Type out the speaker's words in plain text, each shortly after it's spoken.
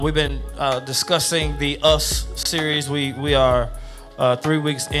We've been discussing the Us series. We are 3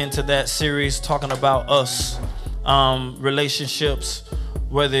 weeks into that series, talking about us, relationships,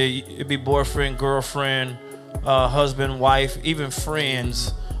 whether it be boyfriend, girlfriend, husband, wife, even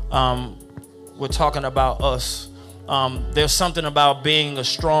friends. We're talking about us. There's something about being a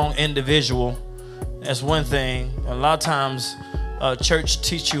strong individual. That's one thing. A lot of times, church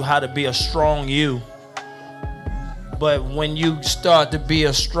teach you how to be a strong you. But when you start to be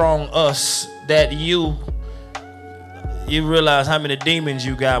a strong us, that you realize how many demons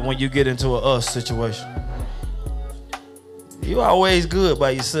you got when you get into a us situation. You always good by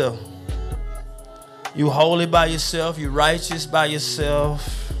yourself. You holy by yourself. You righteous by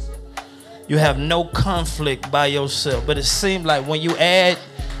yourself. You have no conflict by yourself. But it seems like when you add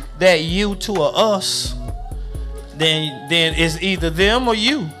that you to a us, then it's either them or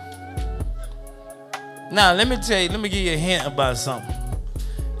you. Now, let me give you a hint about something.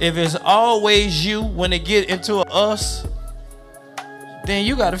 If it's always you when it get into a us, then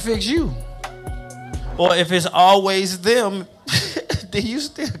you got to fix you. Or if it's always them, then you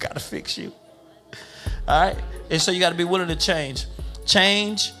still got to fix you. All right? And so you got to be willing to change.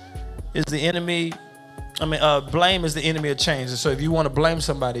 Change is the enemy. Blame is the enemy of change. And so if you want to blame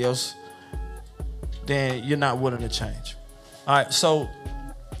somebody else, then you're not willing to change. All right, so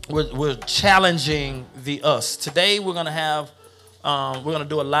we're challenging the us. Today we're gonna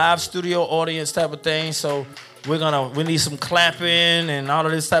do a live studio audience type of thing. So we need some clapping and all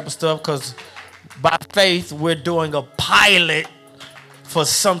of this type of stuff, because by faith we're doing a pilot for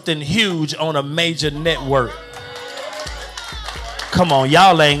something huge on a major network. Come on,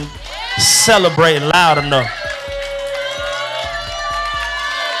 y'all ain't celebrating loud enough.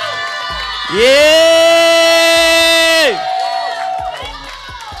 Yeah!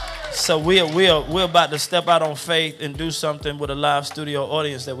 So we're about to step out on faith and do something with a live studio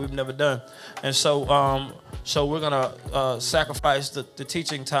audience that we've never done. And so we're gonna sacrifice the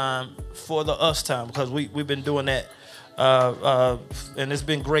teaching time for the us time, because we've been doing that, and it's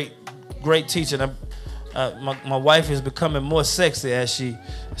been great teaching. My wife is becoming more sexy as she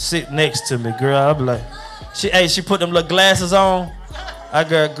sit next to me, girl. I'm like, she put them little glasses on. I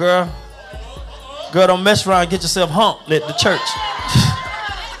go, girl, don't mess around and get yourself humped at the church.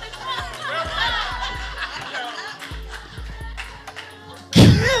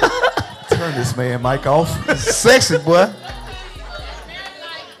 Turn this man mic off. Sexy, boy.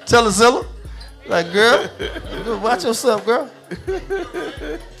 Tell her, Zilla. Like, girl, watch yourself, girl.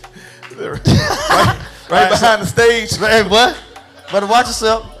 right behind the stage. Hey, boy, better watch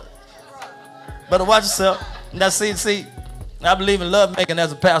yourself. Better watch yourself. Now, see, I believe in love making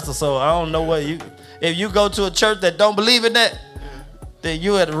as a pastor, so I don't know what if you go to a church that don't believe in that, then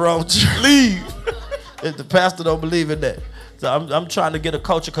you at the wrong church. Leave. If the pastor don't believe in that. So I'm trying to get a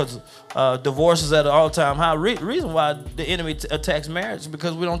culture, because divorce is at an all-time high. Reason why the enemy attacks marriage is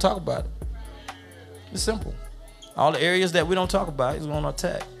because we don't talk about it. It's simple. All the areas that we don't talk about, he's going to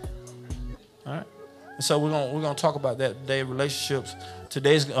attack. All right. And so we're gonna talk about that today, relationships.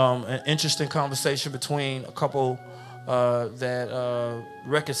 Today's an interesting conversation between a couple that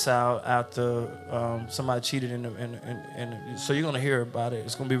reconciled after somebody cheated in so you're gonna hear about it.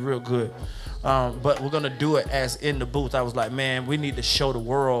 It's gonna be real good. But we're gonna do it as in the booth. I was like, man, we need to show the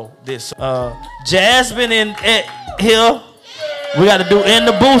world this. Jasmine here. We got to do in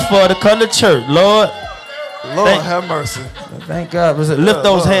the booth for her to come to church. Lord have mercy. Thank God. Lift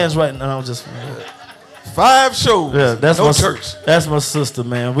those hands right now. I'm just 5 shows. Yeah, that's no my church. That's my sister,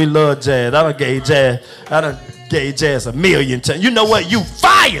 man. We love Jazz. I done gave Jazz a million times. You know what? You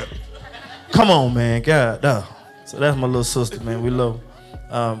fired. Come on, man. God. So that's my little sister, man. We love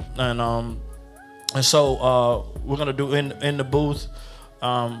her. And so we're gonna do in the booth.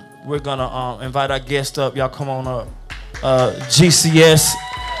 We're gonna invite our guest up. Y'all come on up. GCS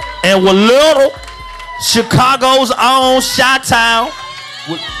and we're little Chicago's own Chi-Town.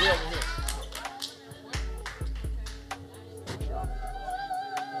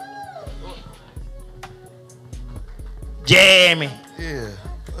 Jamie. Yeah.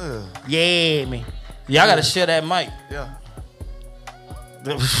 Yeah, me. Y'all gotta share that mic. Yeah.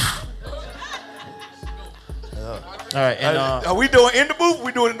 All right, and are we doing in the booth?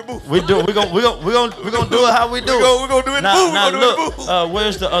 We doing in the booth. We're gonna do it how we do it. We're gonna do it in the booth. Now look,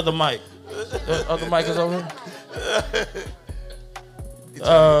 where's the other mic? The other mic is over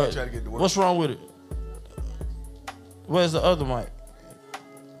here. What's wrong with it? Where's the other mic?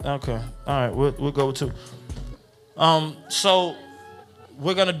 Okay, all right, we'll go with 2. So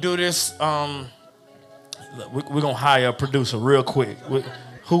we're gonna do this. We're gonna hire a producer real quick.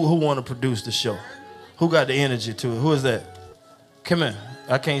 Who want to produce the show? Who got the energy to it? Who is that? Come in.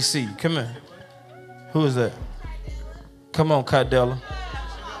 I can't see you. Come here. Who is that? Come on, Cardella.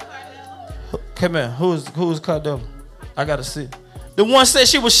 Come here. Who's Cardella? I gotta see. The one said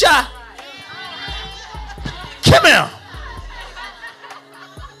she was shy. Come here.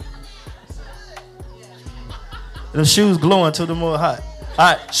 The shoes glowing till the more hot.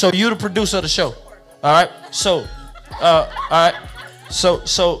 All right, so you the producer of the show. All right, so, all right, so,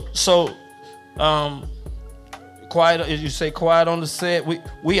 quiet. You say quiet on the set.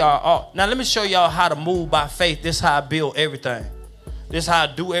 We are all. Now let me show y'all how to move by faith. This is how I build everything. This is how I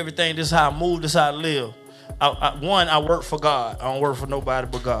do everything. This is how I move. This is how I live. I work for God. I don't work for nobody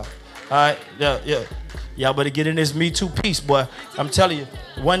but God. All right, yeah. Y'all better get in this Me Too piece, boy. I'm telling you,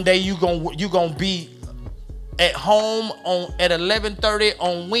 one day you gonna be at home at 11:30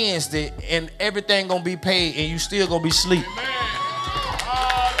 on Wednesday, and everything gonna be paid, and you still gonna be asleep.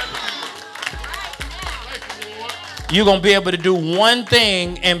 You're gonna be able to do one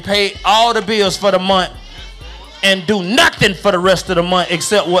thing and pay all the bills for the month, and do nothing for the rest of the month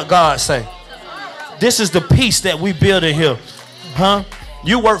except what God say. This is the peace that we build in here, huh?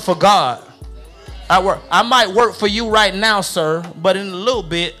 You work for God. I might work for you right now, sir, but in a little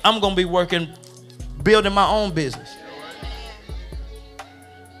bit, I'm gonna be building my own business.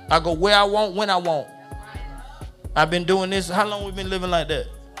 I go where I want, when I want. I've been doing this. How long we been living like that?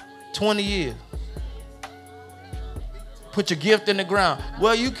 20 years. Put your gift in the ground.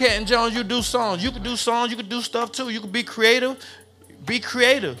 Well, you can't, Jones, you do songs. You can do songs. You can do stuff too. You can be creative. Be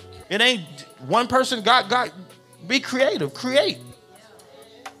creative. It ain't one person got. Be creative. Create.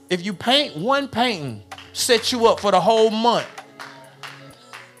 If you paint one painting, set you up for the whole month.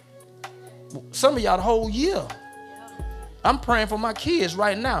 Some of y'all the whole year. I'm praying for my kids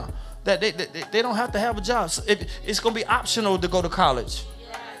right now that they don't have to have a job. It's gonna be optional to go to college.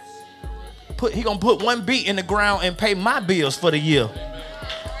 He gonna put one beat in the ground and pay my bills for the year.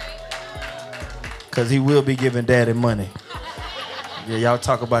 Cause he will be giving daddy money. Yeah, y'all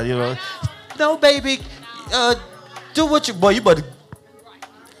talk about, no baby, do what you better.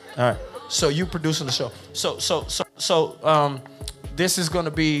 All right, so you producing the show. So this is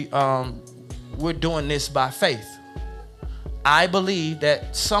gonna be, we're doing this by faith. I believe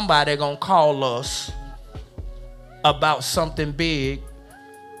that somebody gonna call us about something big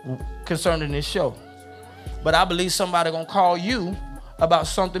concerning this show. But I believe somebody gonna call you about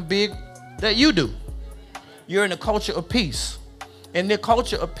something big that you do. You're in the culture of peace. In the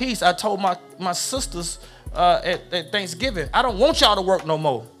culture of peace, I told my sisters at Thanksgiving, I don't want y'all to work no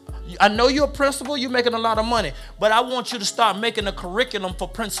more. I know you're a principal, you're making a lot of money, but I want you to start making a curriculum for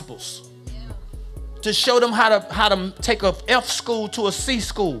principals. To show them how to take a F school to a C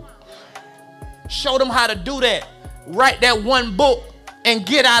school. Show them how to do that. Write that one book and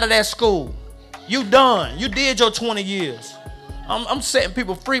get out of that school. You done. You did your 20 years. I'm setting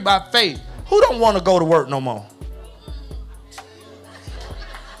people free by faith. Who don't want to go to work no more?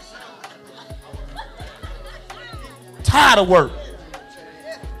 Tired of work.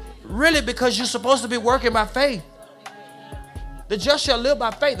 Really, because you're supposed to be working by faith. The just shall live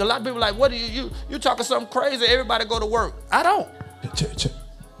by faith. A lot of people are like, what do you talking something crazy? Everybody go to work. I don't.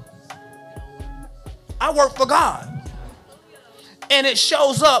 I work for God. And it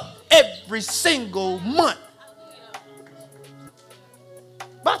shows up every single month.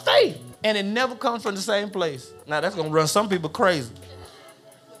 By faith. And it never comes from the same place. Now that's going to run some people crazy.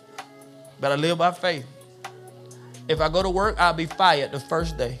 But I live by faith. If I go to work, I'll be fired the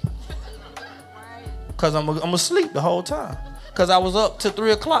first day. Because I'm asleep the whole time. Because I was up till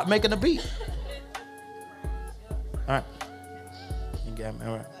 3 o'clock making a beat. All right. You got me.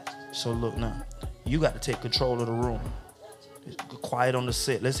 All right. So look now. You got to take control of the room. Quiet on the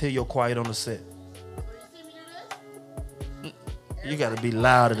set. Let's hear your quiet on the set. You got to be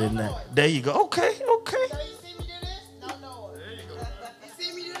louder than that. There you go. Okay. So you see me do this? No. There you go. You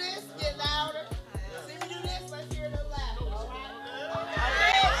see me do this? Get louder. You see me do this? Let's hear it louder. All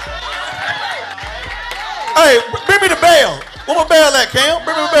right? Hey, bring me the bell. Where my bell at, Cam?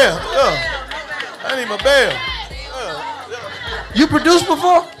 Bring me the bell. I need my bell. You produced before?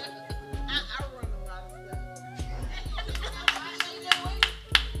 I run a lot of stuff.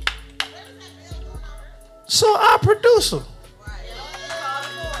 So our producer.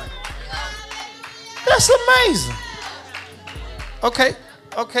 That's amazing. Okay,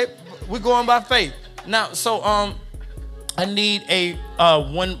 we're going by faith. Now, so I need a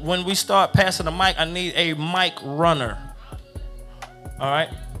when we start passing the mic, I need a mic runner. All right,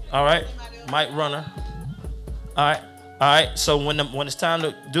 mic runner. All right. So when it's time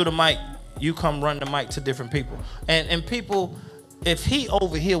to do the mic, you come run the mic to different people. And people, if he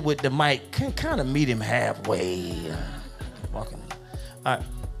over here with the mic, can kind of meet him halfway. Walking. All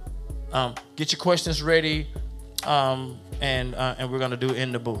right. Get your questions ready, and we're gonna do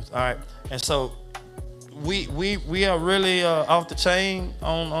in the booth. All right. And so we are really off the chain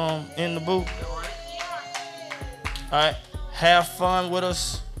on in the booth. All right. Have fun with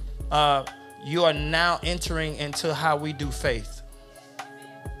us. You are now entering into how we do faith.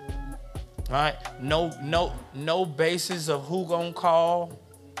 All right. No basis of who gonna call.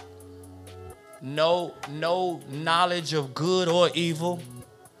 No knowledge of good or evil.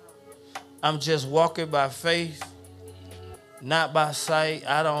 I'm just walking by faith, not by sight.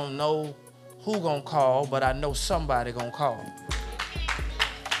 I don't know who gonna call, but I know somebody gonna call.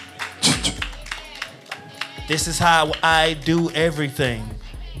 This is how I do everything,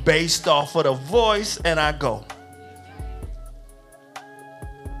 based off of the voice, and I go.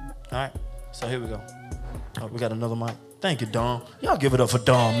 All right, so here we go. Oh, we got another mic. Thank you, Dom. Y'all give it up for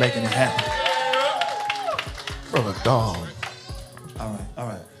Dom making it happen. Brother Dom. All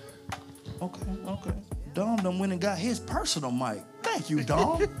right. Okay. Dom done went and got his personal mic. Thank you,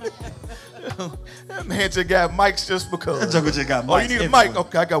 Dom. That man just got mics just because. That joker just got mics. Oh, you need a mic?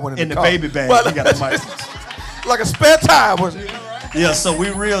 Okay, I got one in the car. baby bag. Well, He got the mic. like a spare tire. Yeah, so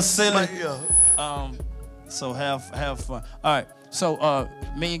we real silly. Yeah. So have fun. All right. So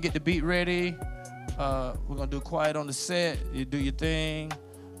me and get the beat ready. We're gonna do quiet on the set. You do your thing,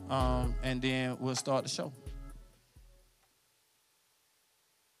 and then we'll start the show.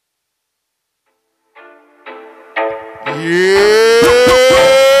 Yeah.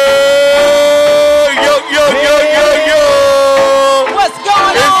 Yo. What's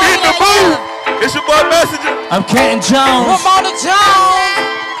going It's on? in the booth. It's your boy Messenger. I'm Canton Jones. Ramona Jones.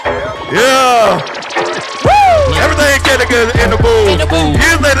 Yeah. Everything getting good in the booth.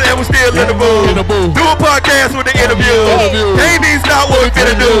 Years later, and we're still in the booth. Do a podcast with the interview. Ain't these not what we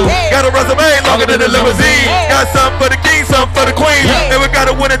finna do. Got a resume longer than a limousine. Got something for the king, something for the queen. And we got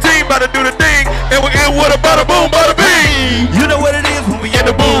a winning team, about to do the thing. And we're in with a bada boom, bada bing. You know what it is when we In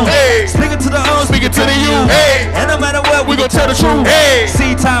the booth. Hey. Speaking to the old, Speaking to the youth. Hey. And no matter what, We gon' tell the truth. Hey.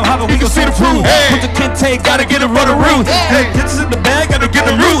 See time hopping, we can see the proof. Hey. Put the kente, gotta get it run the root. Hey. Get this in the bag, gotta get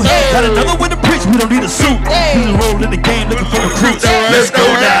the root. Got another with the preach, we don't need a suit. We just roll in the game looking for recruits. Let's go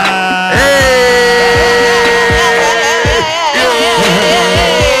now.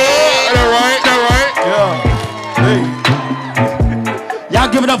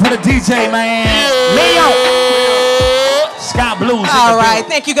 Y'all give it up for the DJ, man. Leo. Scott Blues. All right,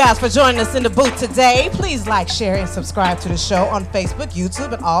 thank you guys for joining us in the booth today. Please like, share, and subscribe to the show on Facebook,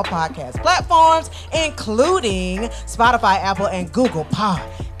 YouTube, and all podcast platforms, including Spotify, Apple, and Google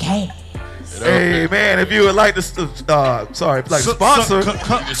Podcasts. Hey man, if you would like to, sponsor, if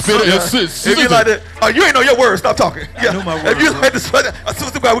you like to, you ain't know your words. Stop talking. Yeah. If you like to sponsor,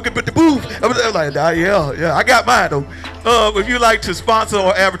 we can put the booth. I'm like, yeah, I got mine though. If you like to sponsor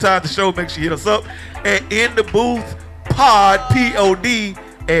or advertise the show, make sure you hit us up at In the Booth Pod POD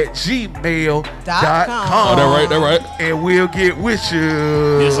at gmail.com. Oh, that right. And we'll get with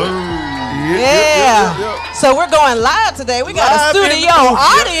you. Yes, sir. Yeah. So we're going live today. We got Live a studio in the booth.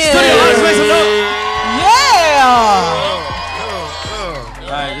 audience. Yeah.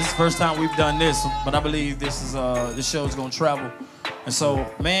 All right, this is the first time we've done this, but I believe this is this show is gonna travel. And so,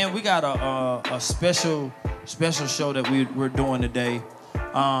 man, we got a special show that we're doing today.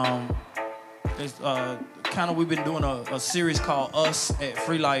 It's we've been doing a series called Us at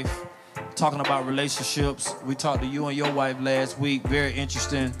Free Life, talking about relationships. We talked to you and your wife last week. Very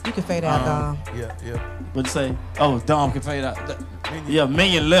interesting. You can fade out, Dom. Yeah. What'd you say? Oh, Dom can fade out. Yeah,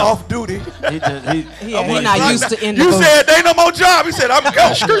 Million left. Off duty. He's not used to in the You booth. said they ain't no more job. He said I'm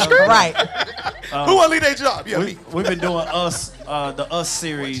going. Right. Who want to leave their job? Yeah, me. We've been doing the Us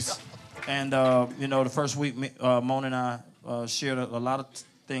series, and the first week, Mona and I shared a lot of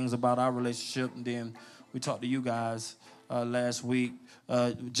things about our relationship, and then we talked to you guys last week.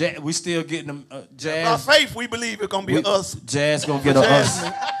 We still getting them. By Jazz. faith, we believe it's gonna be us. Jazz gonna get a Us.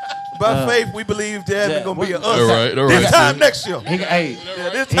 By faith, we believe Jasmine gonna be a us. All right. This time next year.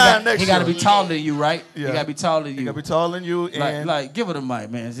 This time next He got to year. be taller than you, right? Yeah. He got to be taller than you. He gotta be taller than you, and Like, give it a mic,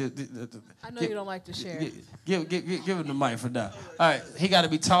 man. I know you don't like to share. Give him the mic for now. All right, he got to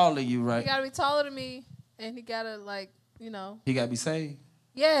be taller than you, right? He gotta be taller than me, and he gotta He got to be saved.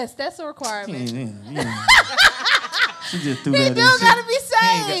 Yes, that's a requirement. She just threw He that do in. gotta be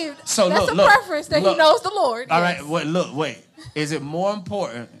saved. So that's look, a look, preference that look. he knows the Lord. All yes. right, wait. Is it more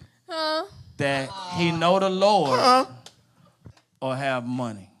important Huh? that he know the Lord or have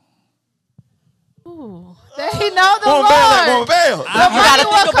money? Ooh. That he know the Go Lord. bail. You gotta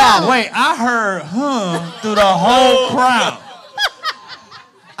think about it. Wait, I heard through the whole crowd.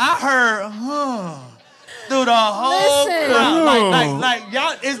 I heard through the whole Listen. crowd. Like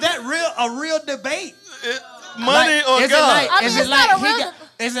y'all, is that a real debate? Money Like, or is God? I mean, Is it's it like not a he real got?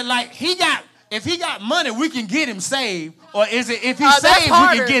 Is it like he got? If he got money, we can get him saved, or is it if he that's saved, we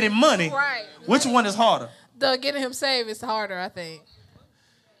harder. can get him money? Right. Which one is harder? The getting him saved is harder, I think.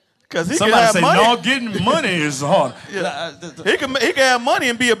 Because he can Somebody have say money. no, getting money is hard. He can have money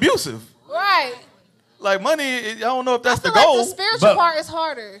and be abusive. Right. Like money, I don't know if that's I the feel goal. like the spiritual but- part is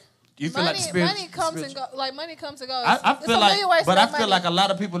harder. You feel Money, like spirit, money comes spiritual- and go. Like money comes and goes. I It's feel a like, million ways but to I make feel money. like a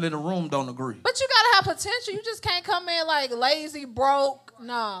lot of people in the room don't agree. But you gotta have potential. You just can't come in like lazy, broke.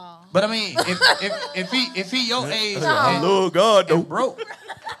 No. But I mean, if he your age No. Lord God, and though. broke,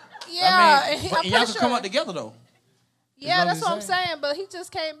 Yeah, I mean, and but I'm y'all pretty can sure. come out together though. Yeah, long that's as what I'm you saying. But he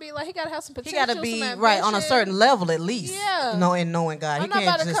just can't be like he gotta have some He potential. got to be some right on a ambition. certain level at least. Yeah. Knowing God. I'm He not can't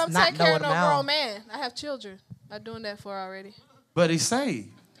about to just come not take care know of no him out. grown man. I have children. I'm doing that for already. But he's saved.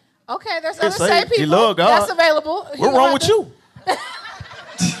 Okay, there's He other say saved he people. love God. That's available. He What's don't wrong have with to- you?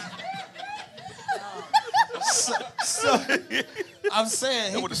 I'm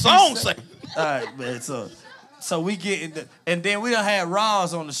saying. What the song say? All right, man. So we get in and then we done had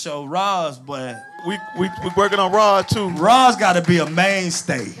Roz on the show. Roz, boy, We working on Rod too. Roz got to be a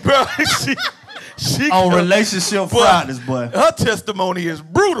mainstay Bro, she on got- Relationship Boy, Fridays, boy. Her testimony is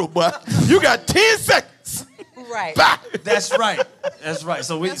brutal, but you got 10 seconds. Right. Bah. That's right. That's right.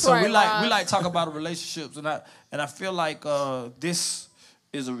 So we That's so right, we like Roz. talk about relationships, and I feel like this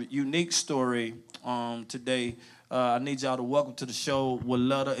is a unique story today. I need y'all to welcome to the show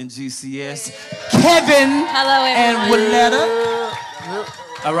Willetta and GCS, Kevin Hello, and everyone.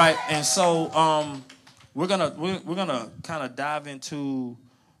 Willetta. All right, and so we're gonna kind of dive into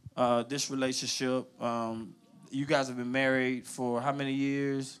this relationship. You guys have been married for how many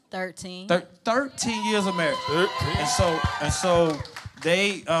years? 13. 13 years of marriage. And so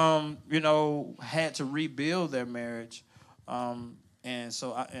they had to rebuild their marriage. And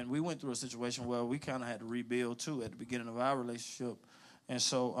we went through a situation where we kind of had to rebuild too at the beginning of our relationship. And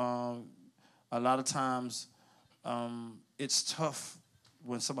so a lot of times it's tough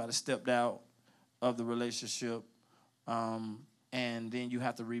when somebody stepped out of the relationship, and then you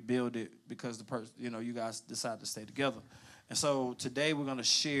have to rebuild it because the person, you guys decide to stay together. And so today we're going to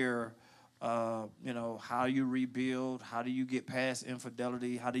share, how you rebuild, how do you get past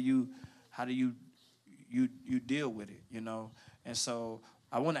infidelity, how do you deal with it, And so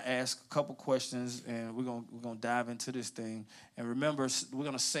I want to ask a couple questions, and we're gonna dive into this thing. And remember, we're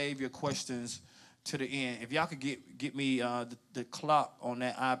gonna save your questions to the end. If y'all could get me the clock on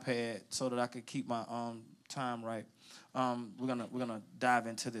that iPad so that I could keep my time right. We're gonna dive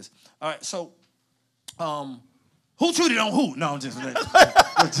into this. All right, so who cheated on who? No, I'm just gonna make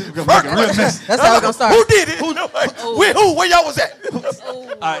it real messy. That's how we're going to start. Who did it? With who? Where y'all was at?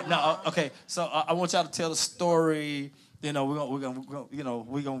 All right, now okay. So I want y'all to tell the story. We're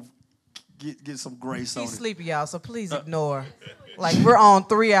gonna get some grace on He's it. sleepy, y'all, so please ignore. Like, we're on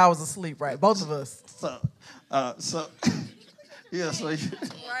 3 hours of sleep, right? Both of us. So yeah. So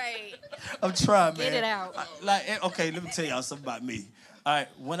Right. I'm trying, man. Get it out. Okay, let me tell y'all something about me. All right,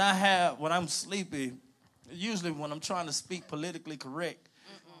 when I'm sleepy, usually when I'm trying to speak politically correct,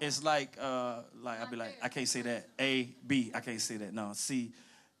 it's like I'll be like, I can't say that. A, B, I can't say that. No, C.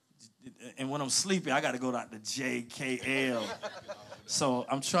 And when I'm sleepy, I got to go out to J, K, L. So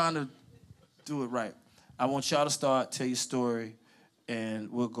I'm trying to do it right. I want y'all to tell your story,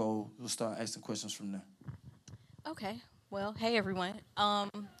 and we'll start asking questions from there. Okay. Well, hey, everyone.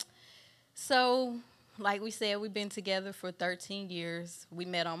 So, like we said, we've been together for 13 years. We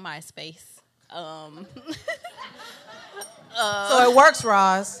met on MySpace. So it works,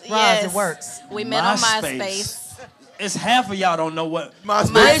 Roz. Yes, It works. We met on MySpace. It's half of y'all don't know what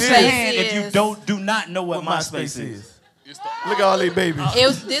MySpace Raise your is. hand if you is. do not know what MySpace is. Look at all these babies.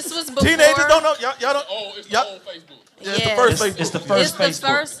 This was before. Teenagers don't know. Y'all don't. Oh, it's y'all, on Facebook. Yeah, it's the first Facebook. It's the first It's the Facebook.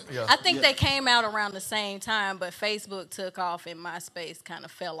 first. Yeah. I think they came out around the same time, but Facebook took off and MySpace kind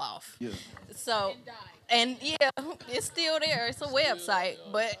of fell off. Yeah. So, and yeah, it's still there. It's a website,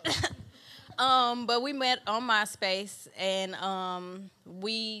 but we met on MySpace, and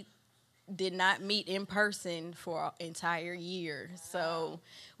we did not meet in person for an entire year. So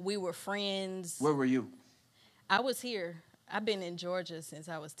we were friends. Where were you? I was here. I've been in Georgia since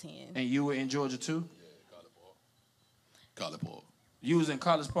I was 10. And you were in Georgia too? College Park. You was in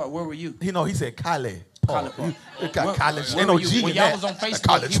College Park. Where were you? He said Cali. College Park. You got college. Where Ain't no were you? G in When y'all that. was on That's Facebook,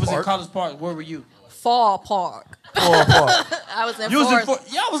 College he was in Park. College Park. Where were you? Fall Park. Fall Park. I was in You was in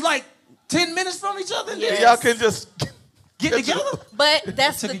Forest. y'all was like 10 minutes from each other? Yes. Y'all can just Get together? But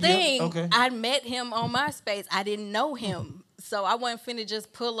that's Took the a year? thing. Okay. I met him on MySpace. I didn't know him. So I wasn't finna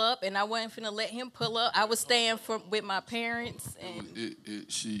just pull up, and I wasn't finna let him pull up. I was staying with my parents. And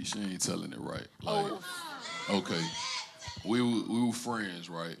She ain't telling it right. Like, okay, we were friends,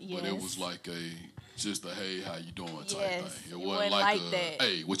 right? Yes. But it was like just a hey, how you doing type Yes, thing. it wasn't like a that.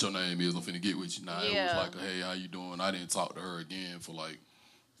 hey, what your name is? I'm finna get with you. Nah, it Yeah. was like a hey, how you doing? I didn't talk to her again for like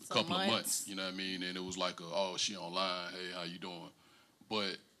a couple of months. You know what I mean? And it was like oh, she online. Hey, how you doing?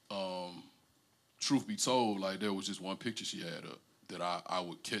 But truth be told, like there was just one picture she had up that I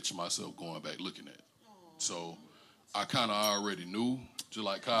would catch myself going back looking at. So I kind of already knew, just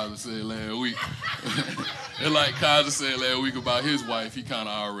like Kaiser said last week. And like Kaiser said last week about his wife, he kind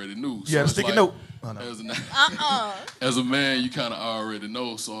of already knew. You had a it's sticky like, note. As a man, you kind of already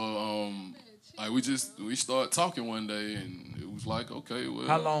know. So like we started talking one day, and it was like, okay, well.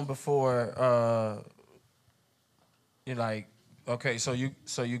 How long before you're like, okay, so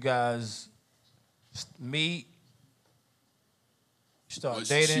you guys meet, start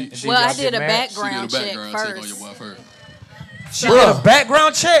dating. and then Well, y'all I did get a married? background She did a check background check on first. your wife first. She did a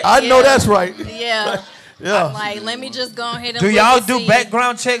background check. I know that's right. Yeah. Yeah. I'm like, let me just go ahead and Do look y'all and do see.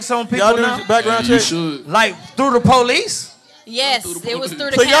 background checks on people Y'all do now? background You check? should. Like through the police? Yes, it was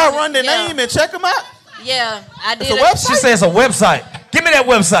through the So y'all county. run their Yeah. name and check them out? Yeah, I did. It's a website? She says a website. Give me that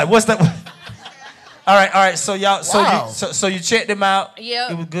website. What's that? All right. So y'all, Wow. so you checked them out.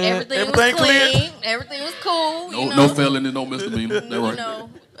 Yeah, It was good. Everything Everything was clear? clean. Everything was cool. No, you know? no felony, no misdemeanor. That You right. know,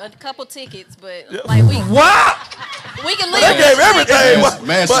 a couple tickets, but like What? we can live. They gave with it. everything.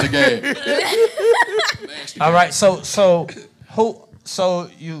 Master the game. All right. So who? So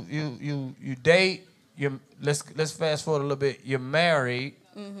you date. Let's fast forward a little bit. You're married,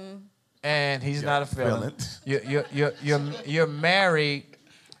 and he's not a felon. You're married.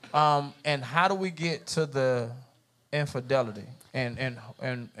 And how do we get to the infidelity? And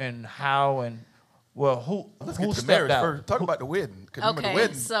how and well who Let's who get to stepped marriage out? first. Talk about the wedding. 'Cause remember the Okay,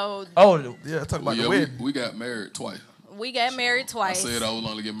 wedding? so Oh, Yeah, talk about Yeah, the wedding. we got married twice. we got married I twice. said I was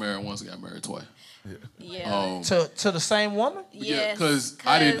only get married once. I got married twice. Yeah. to the same woman? Yes, because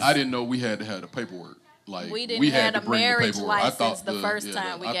I didn't know we had to have the paperwork. Like We didn't had have to a bring marriage the paperwork. I license thought the first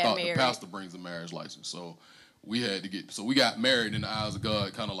time we I got thought married. the pastor brings the marriage license, so we had to get. So we got married in the eyes of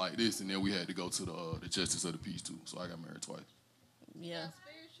God, kind of like this, and then we had to go to the justice of the peace too. So I got married twice. Yeah.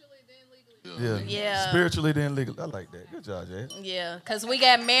 Yeah. Spiritually then legal. I like that. Good job, Jay. Yeah, because we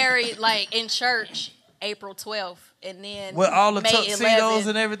got married like in church April 12th, and then With all the May tuxedos 11th.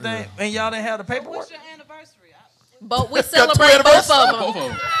 and everything, and y'all didn't have the paperwork. But we celebrate both of them. Both of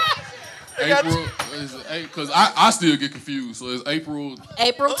them. April is because I still get confused. So it's April.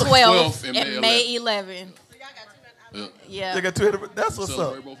 April 12th 12th and May 11th. Yeah. Yeah. They got two. That's what's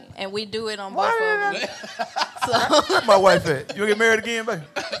Celebrate up. both of them. And we do it on both of them. So Where my wife at? You gonna get married again, baby?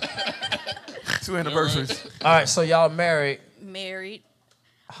 2 anniversaries. All right, so y'all married. married.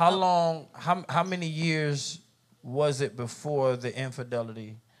 How long? How many years was it before the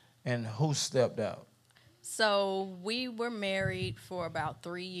infidelity, and who stepped out? So we were married for about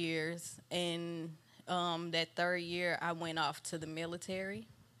 3 years, and that third year I went off to the military.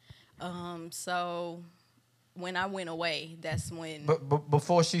 So when I went away, that's when. But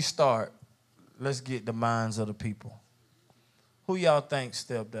before she start, let's get the minds of the people. Who y'all think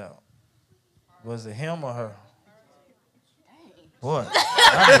stepped out? Was it him or her? What?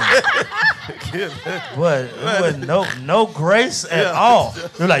 What? It wasn't no grace at all.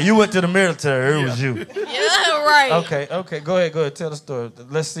 You're like, you went to the military. It was you. Yeah, right. Okay. Go ahead. Tell the story.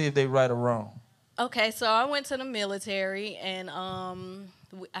 Let's see if they right or wrong. Okay, so I went to the military, and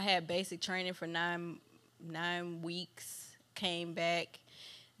I had basic training for nine weeks. Came back,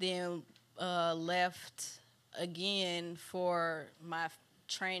 then left again for my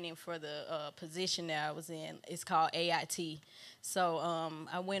training for the position that I was in. It's called AIT. So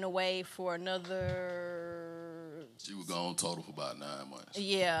I went away for another. She was gone total for about 9 months.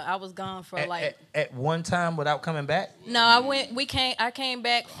 Yeah, I was gone for At one time without coming back. No, I came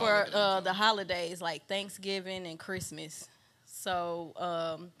back for the holidays, like Thanksgiving and Christmas. So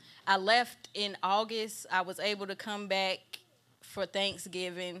I left in August. I was able to come back for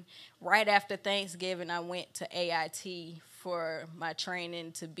Thanksgiving. Right after Thanksgiving, I went to AIT for my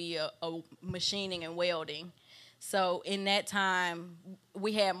training to be a machining and welding. So in that time,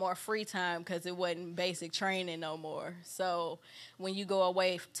 we had more free time because it wasn't basic training no more. So when you go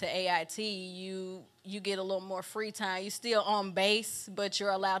away to AIT, you get a little more free time. You're still on base, but you're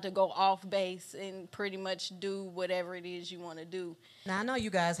allowed to go off base and pretty much do whatever it is you want to do. Now, I know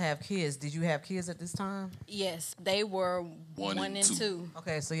you guys have kids. Did you have kids at this time? Yes, they were one and two.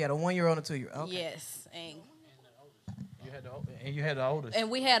 Okay, so you had a 1-year-old and a 2-year-old. Okay. Yes, You had the oldest. and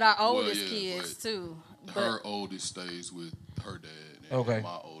we had our oldest yeah, kids too. Her oldest stays with her dad. And Okay.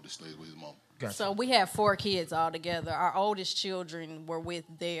 my oldest stays with his mom. Gotcha. So we have 4 kids all together. Our oldest children were with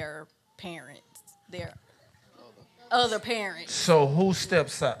their parents, their other parents. So who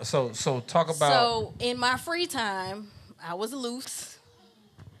steps out? So talk about. So in my free time, I was loose,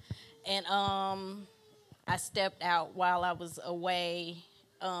 and I stepped out while I was away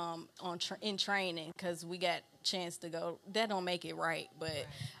in training because we got a chance to go. That don't make it right, but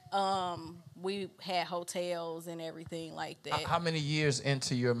we had hotels and everything like that. How many years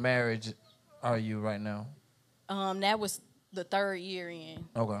into your marriage are you right now? That was the 3rd year in.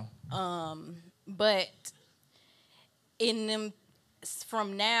 Okay. But in them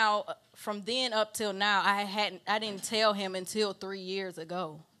from then up till now, I didn't tell him until 3 years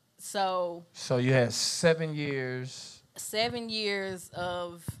ago. So you had 7 years. 7 years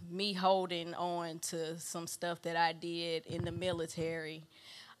of me holding on to some stuff that I did in the military.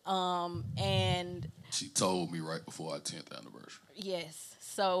 And She told me right before our 10th anniversary. yes,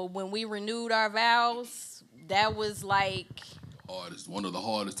 so when we renewed our vows, that was like, One of the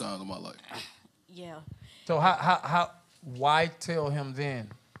hardest times of my life. yeah. So why tell him then?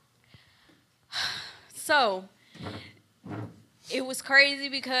 So it was crazy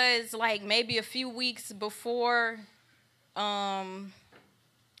because like maybe a few weeks before our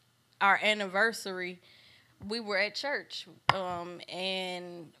anniversary, we were at church,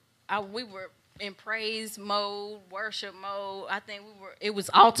 and we were in praise mode, worship mode. I think it was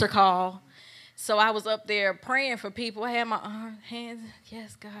altar call. So I was up there praying for people. I had my hands,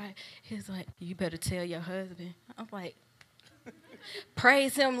 yes, God. He's like, you better tell your husband. I'm like,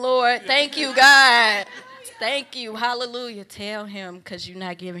 praise him, Lord. Thank you, God. Thank you. Hallelujah. Tell him, because you're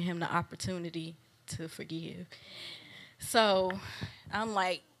not giving him the opportunity to forgive. So I'm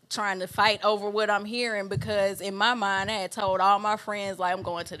like trying to fight over what I'm hearing, because in my mind I had told all my friends, like, I'm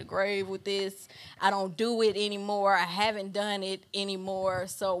going to the grave with this. I don't do it anymore. I haven't done it anymore.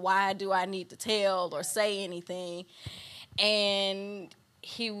 So why do I need to tell or say anything? And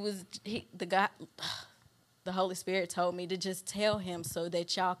the Holy Spirit told me to just tell him so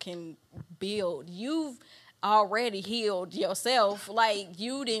that y'all can build. You've already healed yourself. Like,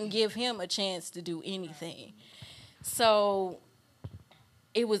 you didn't give him a chance to do anything. So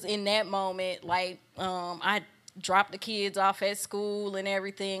it was in that moment, like, I dropped the kids off at school and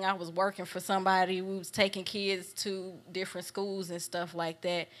everything. I was working for somebody. We was taking kids to different schools and stuff like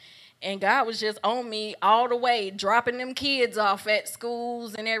that. And God was just on me all the way, dropping them kids off at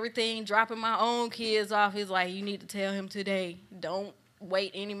schools and everything, dropping my own kids off. He's like, you need to tell him today. Don't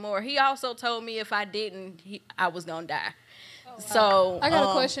wait anymore. He also told me if I didn't, I was going to die. So I got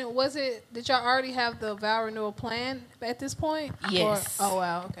a question. Did y'all already have the vow renewal plan at this point? Yes. Oh,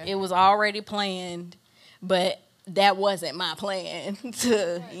 wow. Okay. It was already planned, but that wasn't my plan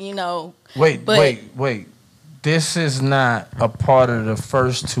to, Wait. This is not a part of the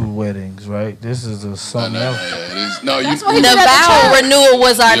first 2 weddings, right? This is something else. The vow renewal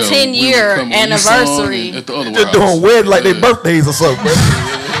was our 10-year anniversary. Just doing wedding like their birthdays or something.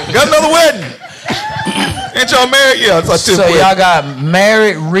 Got another wedding. Ain't y'all married? Yeah, it's like 10 So y'all got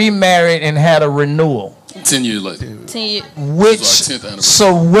married, remarried, and had a renewal. 10 years later. 10 years.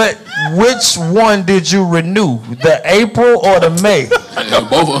 Which one did you renew? The April or the May?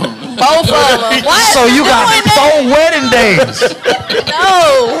 Both of them. Both of them. What? So you got 4 wedding days.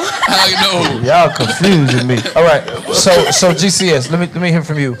 No. How you know? Y'all confusing me. All right. So GCS, let me hear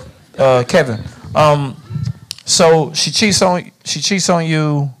from you, Kevin. So she cheats on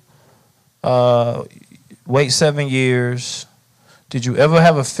you. Wait 7 years. Did you ever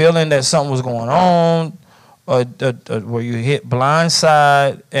have a feeling that something was going on, or were you hit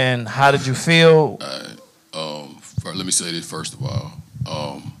blindside? And how did you feel? Let me say this first of all.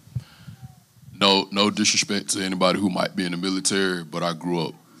 No disrespect to anybody who might be in the military, but I grew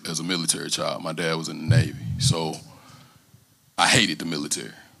up as a military child. My dad was in the Navy, so I hated the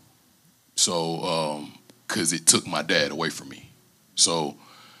military. So, because it took my dad away from me. So,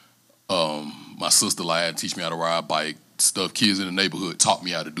 my sister had to teach me how to ride a bike. Stuff kids in the neighborhood taught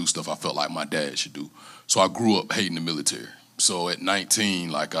me how to do stuff I felt like my dad should do. So I grew up hating the military. So at 19,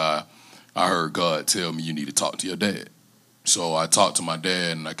 like I heard God tell me, you need to talk to your dad. So I talked to my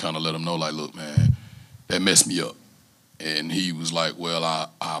dad and I kind of let him know, like, look, man, that messed me up. And he was like, well, I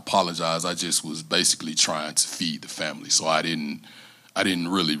apologize. I just was basically trying to feed the family. So I didn't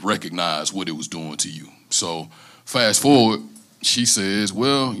really recognize what it was doing to you. So fast forward, she says,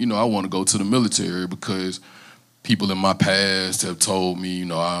 well, I want to go to the military because people in my past have told me, they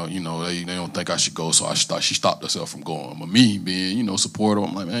don't think I should go, so she stopped herself from going. But me being, supportive,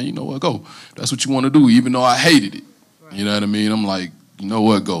 I'm like, man, you know what, go. That's what you want to do, even though I hated it. Right. You know what I mean? I'm like, you know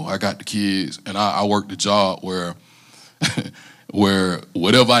what, go. I got the kids, and I worked a job where where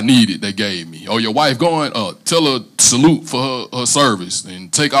whatever I needed, they gave me. Oh, your wife going? Tell her salute for her service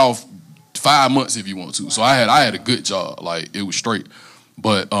and take off 5 months if you want to. So I had a good job. Like, it was straight.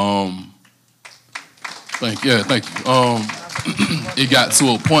 But thank you. It got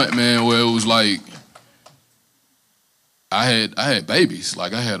to a point, man, where it was like I had babies.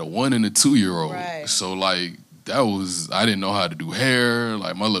 Like, I had a 1 and a 2-year-old. Right. So like I didn't know how to do hair.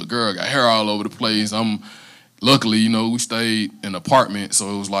 Like, my little girl got hair all over the place. Luckily, you know, we stayed in an apartment,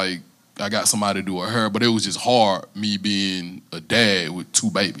 so it was like I got somebody to do her hair, but it was just hard me being a dad with 2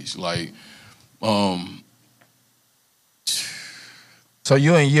 babies. Like, So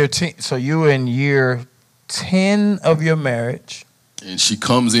you in year 10 of your marriage. And she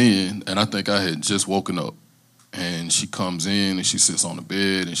comes in, and I think I had just woken up. And she comes in, and she sits on the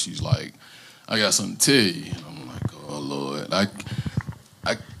bed, and she's like, I got something to tell you. And I'm like, oh, Lord.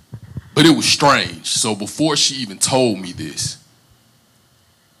 But it was strange. So before she even told me this,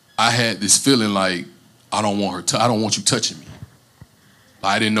 I had this feeling like, I don't want you touching me.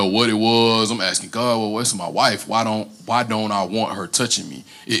 I didn't know what it was. I'm asking God, well, what's my wife? Why don't I want her touching me?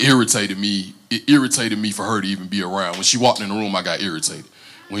 It irritated me. It irritated me for her to even be around. When she walked in the room, I got irritated.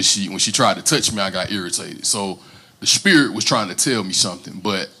 When she tried to touch me, I got irritated. So the spirit was trying to tell me something,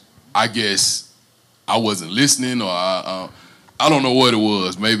 but I guess I wasn't listening, or I don't know what it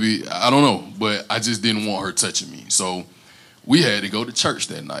was. Maybe, I don't know, but I just didn't want her touching me. So we had to go to church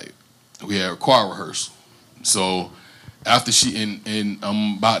that night. We had a choir rehearsal. So after and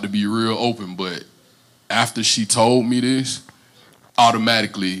I'm about to be real open, but after she told me this,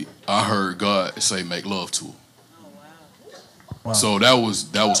 automatically I heard God say, make love to her. Wow. So that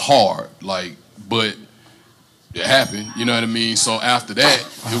was hard, like, but it happened, you know what I mean? So after that,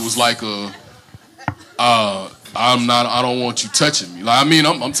 it was like I don't want you touching me. Like, I mean,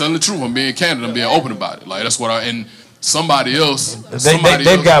 I'm telling the truth. I'm being candid. I'm being open about it. Like, that's what and somebody else.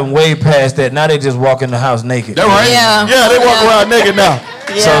 They've gotten way past that. Now they just walk in the house naked. That right? Yeah, they walk around naked now.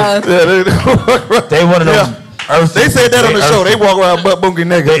 Yeah. So, they one of them earthy. They said that on the show. They walk around butt boogie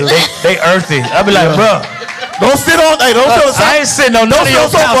naked. They earthy. I be like, bro. Don't sit on. Hey, don't sit on. I ain't sitting on none of your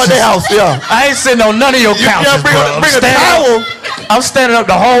couches. Yeah. I ain't sitting on none of your couches, bring a towel. I'm standing up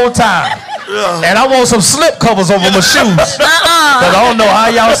the whole time. Yeah. And I want some slip covers over my shoes. Cause I don't know how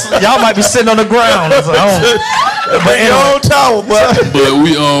y'all might be sitting on the ground. So but your own towel, but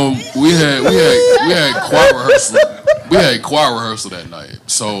we had choir rehearsal. We had choir rehearsal that night.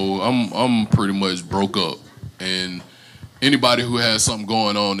 So I'm pretty much broke up. And anybody who has something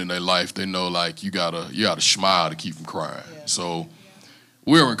going on in their life, they know, like, you gotta smile to keep from crying. Yeah. So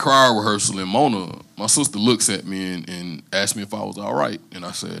we were in choir rehearsal, and Mona, my sister, looks at me and asked me if I was all right, and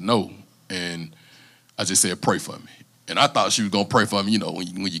I said no. And I just said, pray for me. And I thought she was going to pray for me. You know, when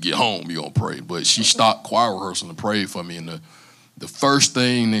you get home, you're going to pray. But she stopped choir rehearsal and prayed for me. And the first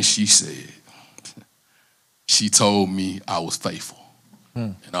thing that she said, she told me I was faithful.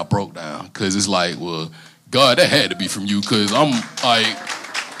 And I broke down. Because it's like, well, God, that had to be from you. Because I'm like,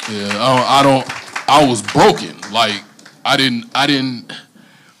 I was broken. Like, I didn't,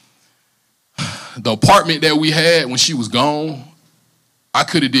 the apartment that we had when she was gone, I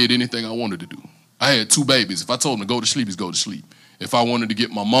could have did anything I wanted to do. I had 2 babies. If I told them to go to sleep, it's go to sleep. If I wanted to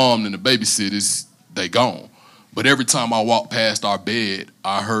get my mom and the babysitters, they gone. But every time I walked past our bed,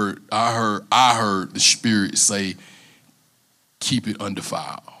 I heard the spirit say, keep it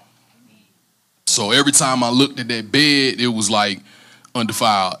undefiled. So every time I looked at that bed, it was like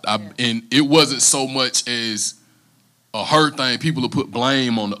undefiled. And it wasn't so much as a her thing. People will put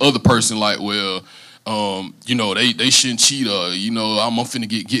blame on the other person, like, well, you know, they shouldn't cheat, or, you know, I'm finna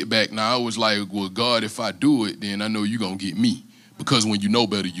get back. Now, I was like, well, God, if I do it, then I know you're gonna get me. Because when you know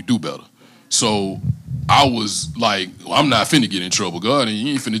better, you do better. So I was like, well, I'm not finna get in trouble, God, and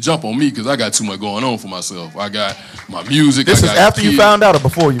you ain't finna jump on me because I got too much going on for myself. I got my music. This is after you found out or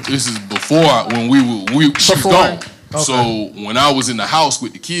before you? This is before when she was gone. Okay. So when I was in the house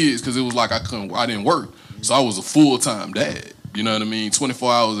with the kids, because it was like I didn't work. So I was a full-time dad. You know what I mean?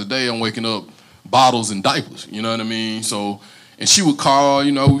 24 hours a day, I'm waking up bottles and diapers, you know what I mean? So, and she would call,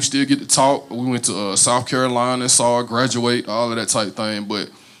 you know, we still get to talk. We went to South Carolina, saw her graduate, all of that type thing. But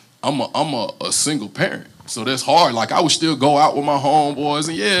I'm a single parent, so that's hard. Like, I would still go out with my homeboys,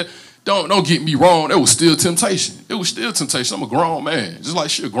 and yeah, don't get me wrong, there was still temptation. It was still temptation. I'm a grown man, just like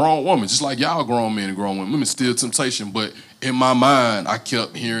she a grown woman, just like y'all grown men and grown women. Women still temptation, but in my mind, I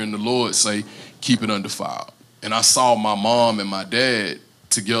kept hearing the Lord say, keep it undefiled. And I saw my mom and my dad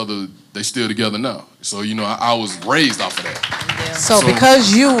together. They still together now. So, you know, I was raised off of that. So because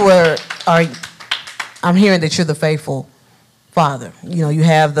I'm hearing that you're the faithful father. You know, you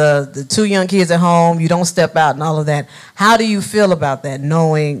have the 2 young kids at home. You don't step out and all of that. How do you feel about that?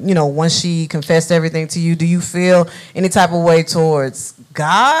 Knowing, you know, once she confessed everything to you, do you feel any type of way towards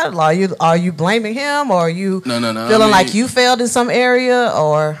God? Are you blaming him, or are you feeling like you failed in some area?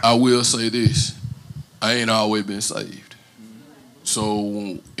 Or I will say this: I ain't always been saved.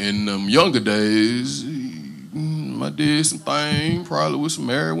 So in them younger days, I did some things probably with some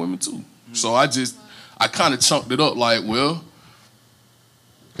married women too. So I kind of chunked it up like, well,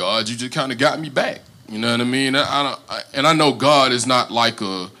 God, you just kind of got me back. You know what I mean? And I know God is not like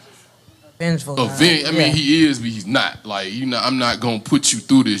a vengeful. I mean, he is, but he's not. Like, you know, I'm not gonna put you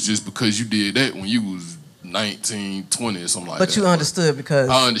through this just because you did that when you was 19, 20 or something like that. But you understood because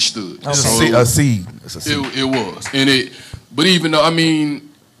I understood. Okay. So a seed. It's a seed. It was, but even though, I mean,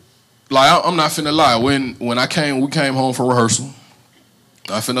 like, I'm not finna lie. When we came home from rehearsal,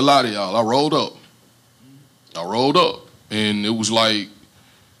 I finna lie to y'all. I rolled up, and it was like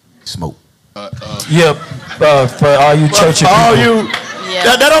smoke. For all you churchy people. All you.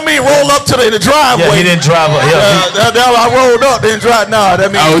 Yeah. That don't mean roll up in the driveway. Yeah, he didn't drive up. I rolled up, didn't drive. No,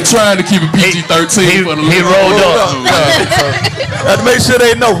 that means I was trying to keep it PG-13 for the he rolled up. Had to make sure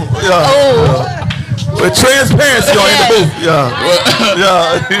they know. With transparency on in the booth.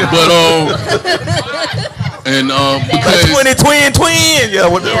 But because 20 twin.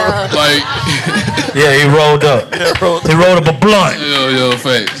 like he rolled up. He rolled up a blunt. Yeah,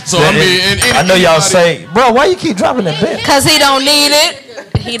 facts. So I mean, I know y'all say, bro, why you keep dropping that bet? Cause he don't need it.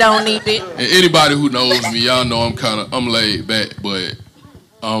 He don't need it. And anybody who knows me, y'all know I'm laid back, but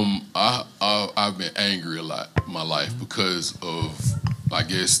I've been angry a lot in my life because of, I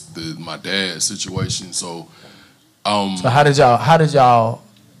guess, my dad's situation. So how did y'all?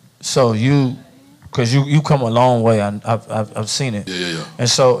 So you, because you come a long way. I've seen it. Yeah. And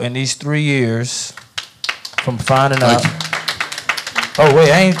so in these 3 years, from finding out. Oh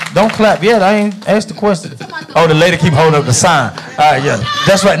wait, don't clap yet. I ain't asked the question. Oh, the lady keep holding up the sign. All right, yeah,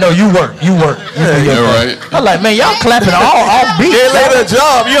 that's right. No, you work. You do your thing. Right. I'm like, man, y'all clapping all beat. Get later a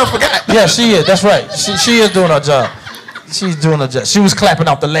job. You forgot. Yeah, she is. That's right. She is doing her job. She's doing her job. She was clapping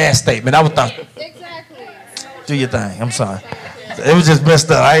off the last statement. I was thinking, Exactly. do your thing. I'm sorry. It was just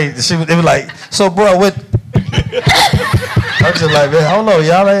messed up. It was like, so bro, what? I was just like, man, hold on,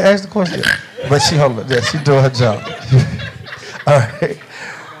 y'all ain't asked the question. But she doing her job. All right.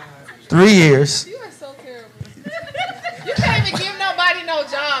 3 years. You are so terrible. You can't even give nobody no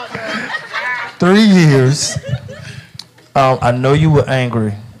job, bro. 3 years. I know you were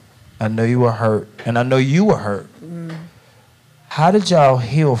angry. I know you were hurt. And I know you were hurt. How did y'all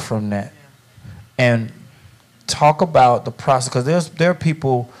heal from that? And talk about the process. Because there are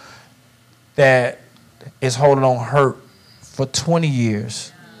people that is holding on hurt for 20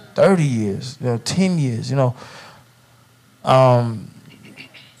 years, 30 years, 10 years, and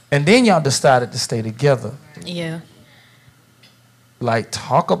then y'all decided to stay together. Yeah. Like,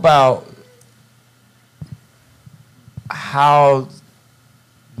 talk about how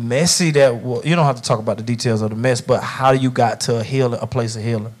messy that was. You don't have to talk about the details of the mess, but how you got to a place of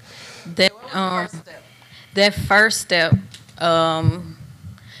healing. That first step,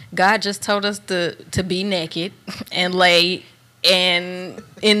 God just told us to be naked and lay in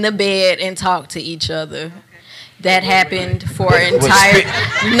the bed and talk to each other. That happened for an entire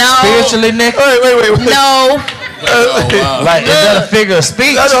spiritually naked. Wait. No. Oh, wow. Like, is that a figure of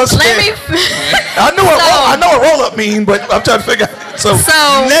speech? Let me. I know what roll up mean, but I'm trying to figure out. So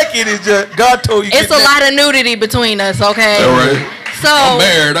naked is just God told you. It's a lot of nudity between us, okay? All right. So I'm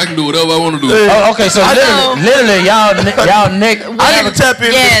married. I can do whatever I want to do. Oh, okay, so literally, y'all naked. I never tap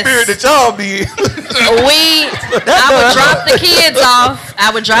into the spirit that y'all be. I would drop the kids off.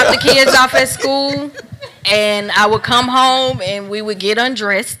 I would drop the kids off at school. And I would come home and we would get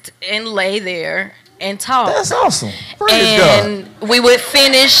undressed and lay there and talk. That's awesome. Praise and God. we would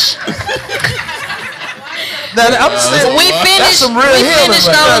finish. That's some real healing.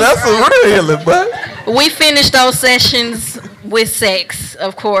 That's some real healing, but we finished those sessions with sex,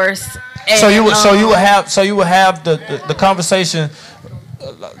 of course. And, so you would have the conversation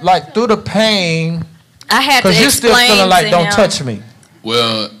like through the pain. I had to explain because you're still feeling like to don't him. touch me.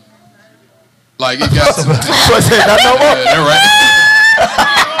 Well, like it got to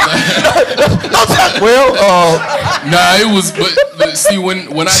Nah, it was. But see,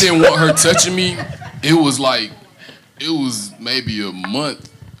 when I didn't want her touching me, it was maybe a month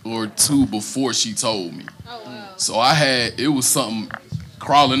or two before she told me. Oh, wow. So it was something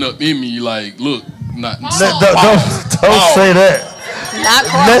crawling up in me. Like, look, not. Don't say that. Not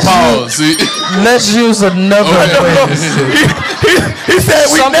pause. Let's use another way. He said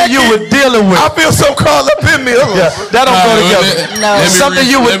we something naked. you were dealing with. I feel so caught up in me. Yeah, that don't go together. Something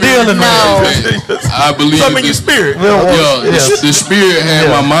you were dealing with. I believe something in your spirit. The spirit had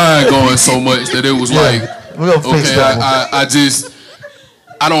my mind going so much that it was like, okay,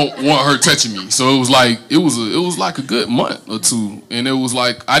 I don't want her touching me. So it was like it was like a good month or two, and it was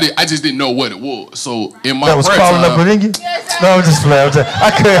like I just didn't know what it was. So in my that was crawling up within you. No, I'm just playing.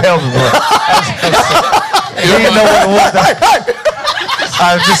 I couldn't help it, bro. You didn't know what it was.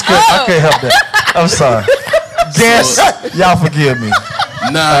 I couldn't help that. I'm sorry. Guess y'all forgive me.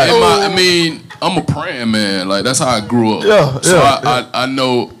 Nah, I'm a praying man. Like that's how I grew up. I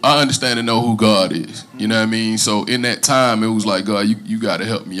know, I understand and know who God is. You know what I mean? So in that time, it was like, God, you got to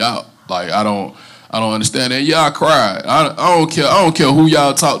help me out. Like I don't understand that. Yeah, I cried. I don't care who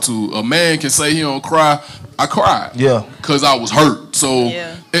y'all talk to. A man can say he don't cry. I cried. Yeah. Cause I was hurt. So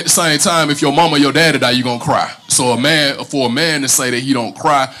at the same time, if your mama or your daddy die, you gonna cry. So for a man to say that he don't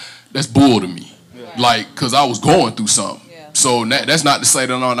cry, that's bull to me. Like, cause I was going through something. So that's not to say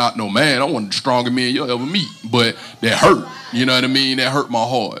that I'm not no man. I'm one of the strongest men you'll ever meet. But that hurt. You know what I mean? That hurt my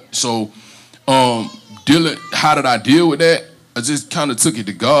heart. So how did I deal with that? I just kind of took it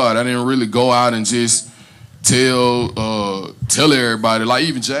to God. I didn't really go out and just tell everybody. Like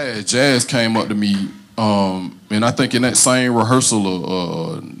even Jazz came up to me, and I think in that same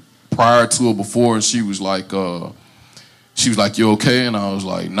rehearsal prior to or before, and she was like, "You okay?" And I was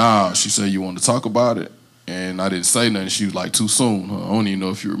like, "Nah." She said, "You want to talk about it?" And I didn't say nothing. She was like, "Too soon." I don't even know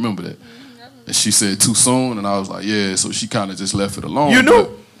if you remember that. And she said, "Too soon," and I was like, "Yeah." So she kind of just left it alone. You knew?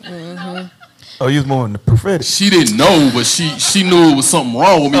 Oh, you was more in the prophetic. She didn't know, but she knew it was something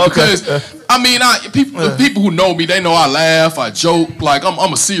wrong with me because people who know me, they know I laugh, I joke, like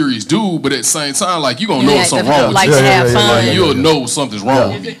I'm a serious dude, but at the same time, like you gonna know something wrong with you. To have fun. You'll know something's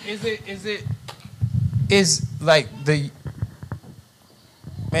wrong with me. Is like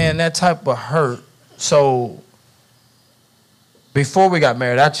that type of hurt. So before we got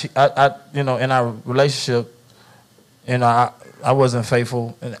married, I in our relationship, I wasn't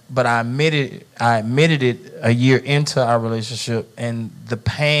faithful, but I admitted it a year into our relationship, and the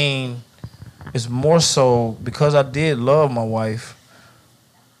pain is more so because I did love my wife.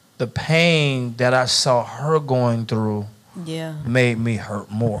 The pain that I saw her going through made me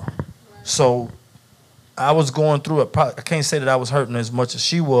hurt more. So I was going through it. I can't say that I was hurting as much as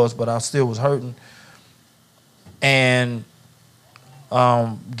she was, but I still was hurting. And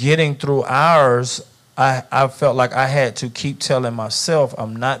getting through ours, I felt like I had to keep telling myself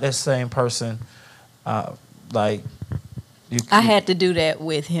I'm not that same person. I had to do that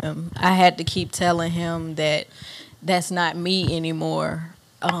with him. I had to keep telling him that that's not me anymore.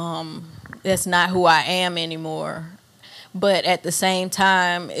 That's not who I am anymore. But at the same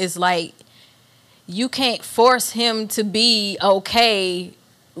time, it's like you can't force him to be okay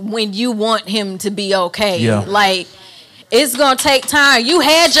when you want him to be okay. Yeah. Like, it's gonna take time. You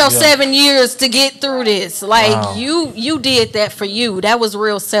had your 7 years to get through this. Like you did that for you. That was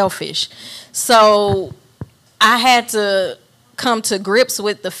real selfish. So I had to come to grips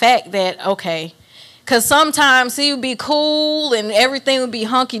with the fact that, okay, because sometimes he would be cool and everything would be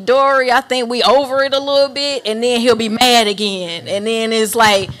hunky-dory. I think we over it a little bit, and then he'll be mad again. And then it's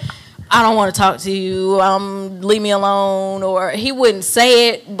like, I don't want to talk to you. Leave me alone. Or he wouldn't say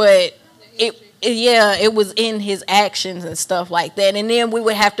it, but it was in his actions and stuff like that. And then we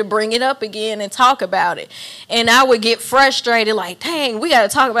would have to bring it up again and talk about it. And I would get frustrated, like, dang, we got to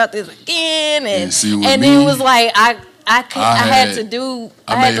talk about this again. And then it was like, I had to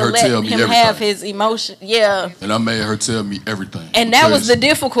let him have his emotion. Yeah. And I made her tell me everything. And that was the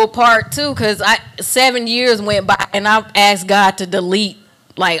difficult part, too, because 7 years went by, and I asked God to delete,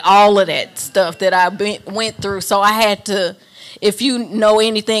 like, all of that stuff that I went through. So I had to... If you know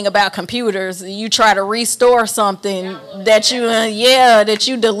anything about computers, you try to restore something that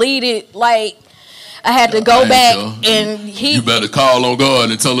you deleted. Like, I had to go back and you better call on God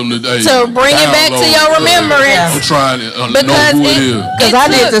and tell him to bring it back to your remembrance. I'm trying to know who it is. Because I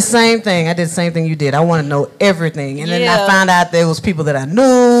did the same thing. I did the same thing you did. I want to know everything, and then I found out there was people that I knew.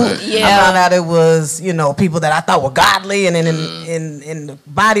 I found out it was people that I thought were godly, and then in the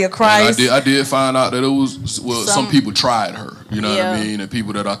body of Christ. I did find out that it was some people tried her. You know what I mean? And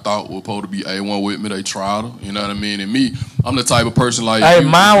people that I thought were supposed to be A1 with me, they tried her. You know what I mean? And me, I'm the type of person like. Hey,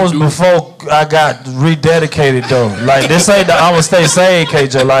 mine was before I got rededicated though. Like, this ain't the I'ma stay saved,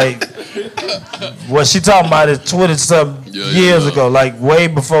 KJ. Like, what she talking about is 20-something years ago. Like, way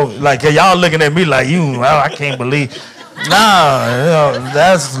before. Like, y'all looking at me like I can't believe. Nah,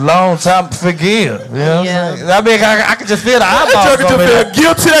 that's a long time to forgive. You know what I'm saying? I mean, I can just feel the eyeballs. Just feel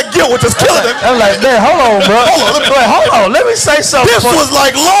guilty. That guilt was just killing him. I'm like, man, hold on, bro. Hold on. Let me say something. This was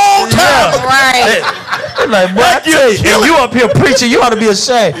like long time. Right. I'm like, boy, I tell you, if you up here preaching, you ought to be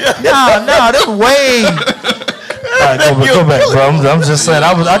ashamed. Nah, this way. All right, go back, bro. I'm just saying.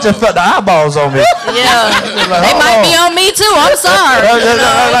 I just felt the eyeballs on me. Yeah. Like, they might be on me too. I'm sorry.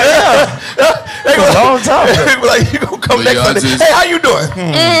 They go a long time. Like, you gonna come next Sunday. Hey, how you doing?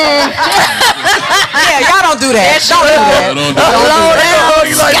 Yeah, y'all don't do that. Don't do that. Low down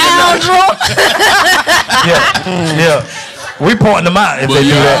scoundrel. Yeah. We pointing them out if they do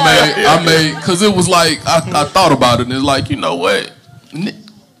that. I made, because it was like, I thought about it, and it's like, you know what?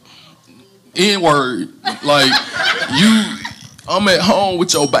 N-word. Like, I'm at home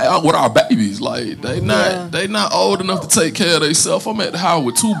with with our babies. Like, they not old enough to take care of themselves. I'm at the house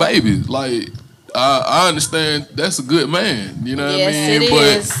with 2 babies. Like, I understand that's a good man. You know what I mean?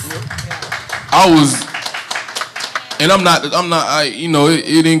 Yes, I was, and I'm not.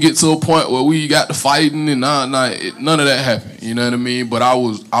 It didn't get to a point where we got to fighting and none of that happened. You know what I mean? But I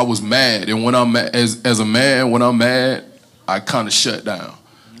was mad, and when I'm mad, as a man, when I'm mad, I kind of shut down.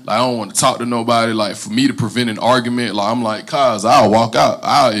 Like, I don't want to talk to nobody. Like, for me to prevent an argument, like, I'm like, cuz, I'll walk out.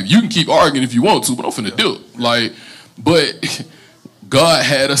 If you can keep arguing if you want to, but I'm finna do it. Like, but God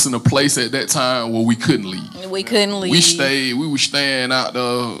had us in a place at that time where we couldn't leave. We couldn't leave. We were staying out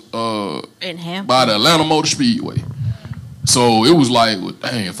there in Hampton by the Atlanta Motor Speedway. So it was like, well,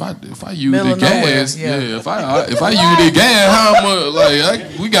 dang, if I use the gas, if I use the gas, how much?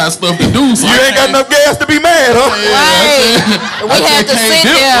 We got stuff to do. So you ain't got enough gas to be mad, huh? Right. We had to sit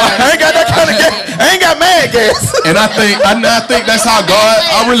there. I ain't got that kind of gas. I ain't got mad gas. And I think that's how God.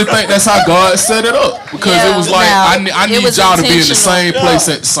 I really think that's how God set it up, because it was like, I need y'all to be in the same place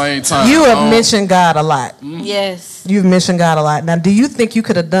at the same time. You have mentioned God a lot. Yes. You've mentioned God a lot. Now, do you think you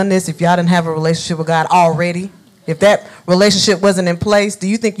could have done this if y'all didn't have a relationship with God already? If that relationship wasn't in place, do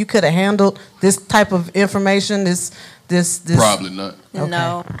you think you could have handled this type of information? This Probably not. Okay.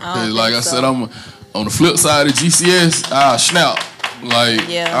 No. Like I said, I'm on the flip side of GCS. I snap.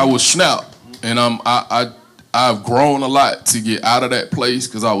 I was snap, and I've grown a lot to get out of that place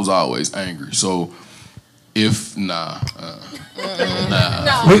because I was always angry. So if we're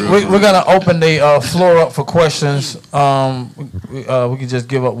gonna open the floor up for questions. We can just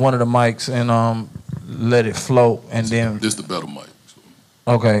give up one of the mics and let it float, and then this the better mic.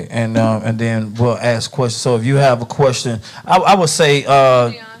 Okay, and then we'll ask questions. So if you have a question, I would say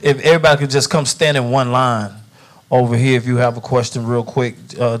if everybody could just come stand in one line over here. If you have a question real quick,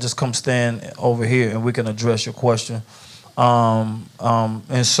 just come stand over here and we can address your question.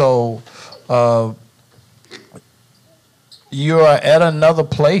 And so you are at another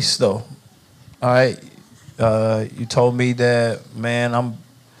place though. All right. You told me that, man, I'm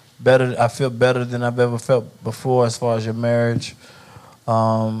better. I feel better than I've ever felt before as far as your marriage.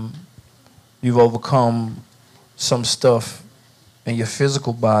 You've overcome some stuff in your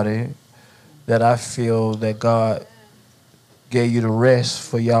physical body that I feel that God gave you the rest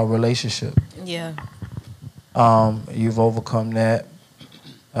for y'all relationship. Yeah. You've overcome that.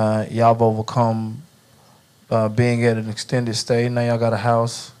 Y'all have overcome being at an extended stay. Now y'all got a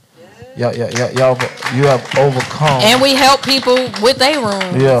house. You have overcome. And we help people with their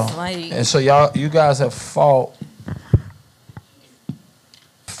rooms. Yeah. And so you guys have fought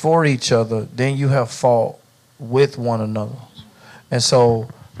for each other, then you have fought with one another. And so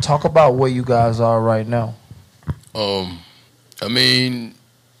talk about where you guys are right now. I mean,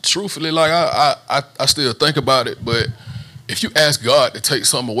 truthfully, like I still think about it, but if you ask God to take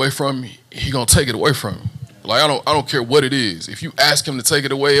something away from me, He gonna take it away from you. Like I don't care what it is. If you ask Him to take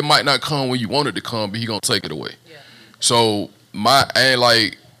it away, it might not come when you want it to come, but He gonna take it away. Yeah. So when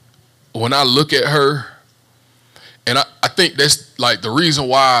I look at her, and I think that's like the reason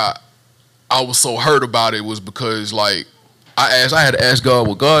why I was so hurt about it was because like I had to ask God,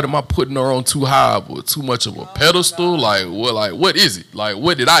 well, God, am I putting her on too high or too much of a pedestal? Like what is it? Like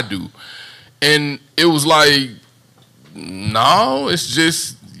what did I do? And it was like, no, it's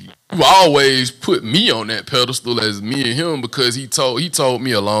just you always put me on that pedestal as me and him, because he told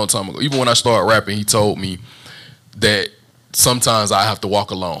me a long time ago, even when I started rapping, he told me that sometimes I have to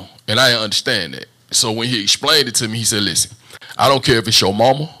walk alone, and I didn't understand that. So when he explained it to me, he said, listen, I don't care if it's your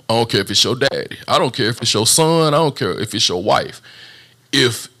mama, I don't care if it's your daddy, I don't care if it's your son, I don't care if it's your wife.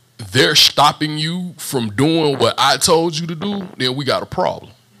 If they're stopping you from doing what I told you to do, then we got a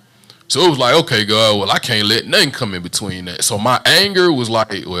problem. So it was like, okay, God, well, I can't let nothing come in between that. So my anger was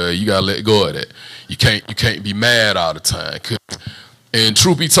like, well, you gotta let go of that. You can't be mad all the time. And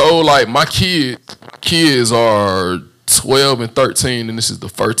truth be told, like my kids are 12 and 13, and this is the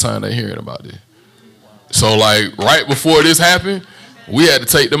first time they're hearing about this. So, like, right before this happened, we had to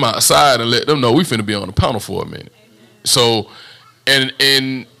take them outside and let them know we finna be on the panel for a minute. So, and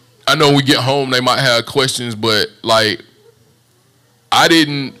I know when we get home, they might have questions, but, like, I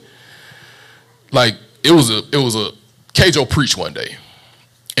didn't, like, it was a Kjo preached one day,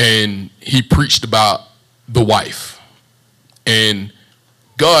 and he preached about the wife. And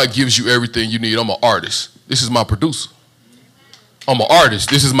God gives you everything you need. I'm an artist. This is my producer. I'm an artist.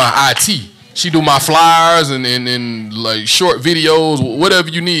 This is my IT. She do my flyers and like short videos, whatever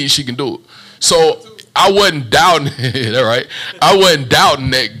you need, she can do it. So I wasn't doubting it, all right? I wasn't doubting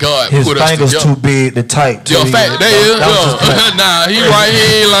that God His put us together. His fingers too big to type. Yo, fact, nah, he right, he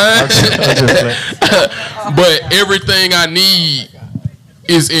ain't lying. But everything I need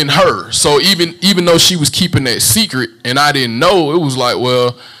is in her. So even though she was keeping that secret and I didn't know, it was like,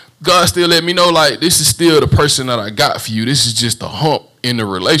 well, God still let me know, like, this is still the person that I got for you. This is just a hump in the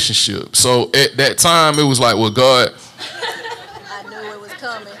relationship. So at that time, it was like, well, God. I knew it was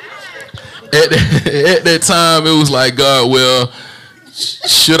coming. At that time, it was like, God, well,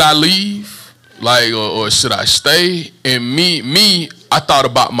 should I leave? Like, or should I stay? And me, I thought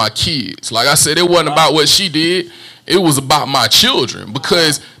about my kids. Like I said, it wasn't about what she did. It was about my children,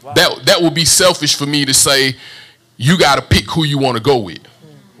 because that would be selfish for me to say, you got to pick who you want to go with.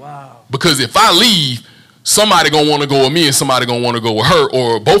 Because if I leave, somebody gonna want to go with me and somebody gonna want to go with her,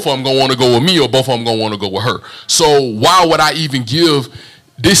 or both of them gonna want to go with me, or both of them gonna want to go with her. So why would I even give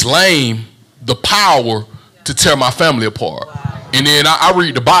this lame the power to tear my family apart? And then I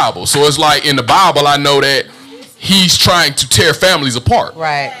read the Bible, so it's like in the Bible I know that he's trying to tear families apart.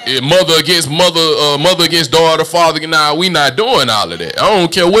 Right. Mother against mother, mother against daughter, father. Nah, we not doing all of that. I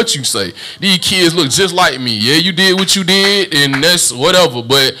don't care what you say. These kids look just like me. Yeah, you did what you did, and that's whatever.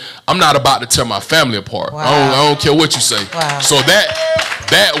 But I'm not about to tear my family apart. Wow. I don't care what you say. Wow. So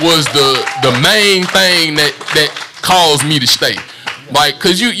that was the main thing that caused me to stay. Like,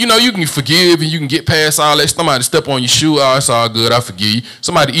 cause you know you can forgive and you can get past all that. Somebody step on your shoe, oh, it's all good, I forgive you.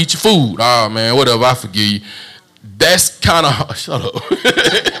 Somebody eat your food, oh man, whatever, I forgive you. That's kind of shut up.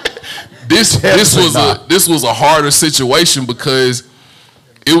 This was a harder situation because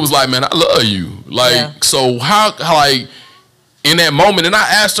it was like, man, I love you. Like, so how like in that moment, and I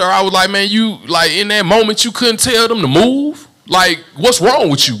asked her, I was like, man, you like in that moment you couldn't tell them to move? Like, what's wrong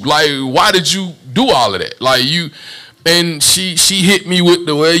with you? Like, why did you do all of that? Like you. And she hit me with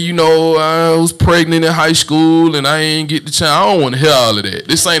the way, you know, I was pregnant in high school and I ain't get the chance. I don't want to hear all of that.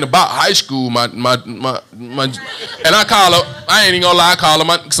 This ain't about high school. My and I call her, I ain't even gonna lie, I call her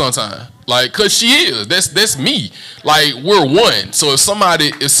my sometimes. Like, cause she is. That's me. Like, we're one. So if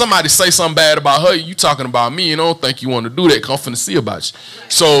somebody say something bad about her, you talking about me, and I don't think you want to do that, 'cause I'm finna see about you.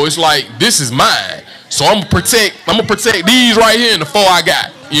 So it's like, this is mine. So I'm gonna protect these right here and the four I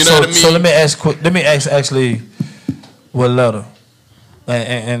got. You know what I mean? So let me ask actually. What letter?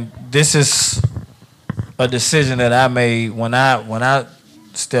 And this is a decision that I made when I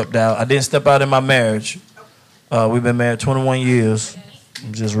stepped out. I didn't step out in my marriage. We've been married 21 years.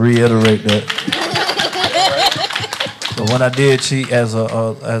 Just reiterate that. But when I did cheat as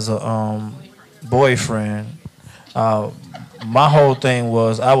a boyfriend, my whole thing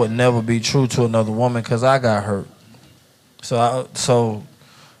was I would never be true to another woman because I got hurt. So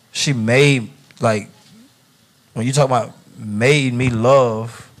she made, like, when you talk about made me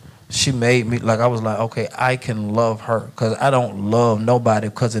love, she made me, like, I was like, okay, I can love her because I don't love nobody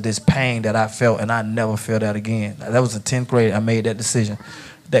because of this pain that I felt, and I never feel that again. That was in 10th grade. I made that decision,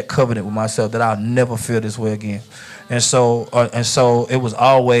 that covenant with myself that I'll never feel this way again. And so it was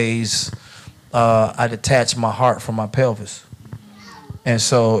always I detached my heart from my pelvis. And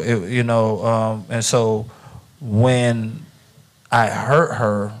so and so when I hurt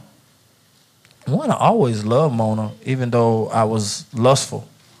her, I always loved Mona, even though I was lustful.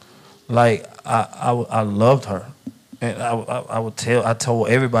 Like I loved her, and I told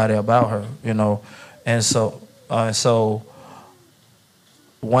everybody about her, you know, and so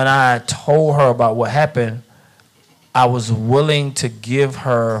when I told her about what happened, I was willing to give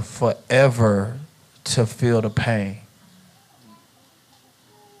her forever to feel the pain.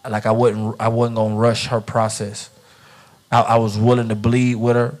 Like I wasn't gonna rush her process. I was willing to bleed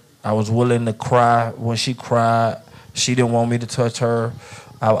with her. I was willing to cry when she cried. She didn't want me to touch her.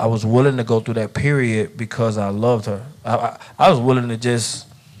 I was willing to go through that period because I loved her. I was willing to just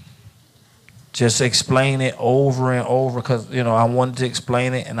explain it over and over because, you know, I wanted to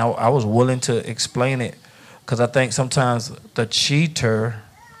explain it, and I was willing to explain it because I think sometimes the cheater,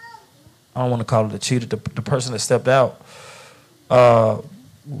 I don't want to call it a cheater, the person that stepped out,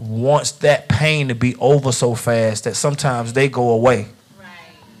 wants that pain to be over so fast that sometimes they go away.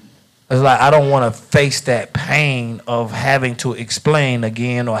 It's like I don't want to face that pain of having to explain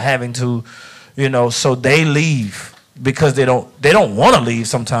again or having to, so they leave because they don't want to leave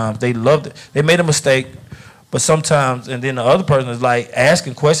sometimes. They loved it. They made a mistake, but sometimes, and then the other person is like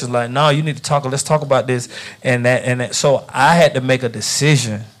asking questions like, no, you need to talk, let's talk about this and that. So I had to make a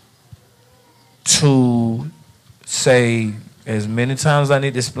decision to say as many times as I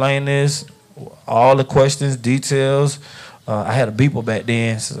need to explain this, all the questions, details. I had a beeper back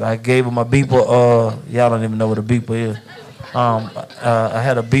then, so I gave him my beeper. Y'all don't even know what a beeper is. I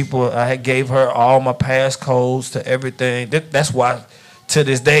had a beeper. I gave her all my passcodes to everything. That's why, to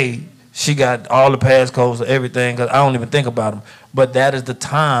this day, she got all the passcodes to everything because I don't even think about them. But that is the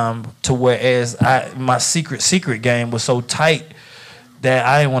time to whereas my secret game was so tight that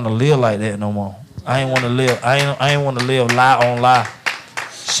I didn't want to live like that no more. I ain't want to live. I ain't want to live lie on lie.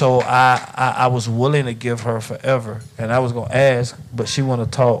 So I was willing to give her forever, and I was gonna ask, but she want to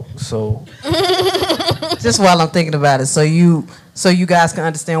talk. So just while I'm thinking about it, so you guys can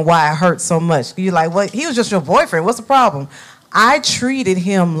understand why it hurts so much. You like, what? He was just your boyfriend. What's the problem? I treated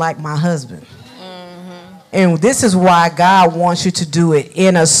him like my husband, and this is why God wants you to do it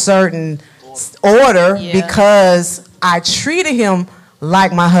in a certain order because I treated him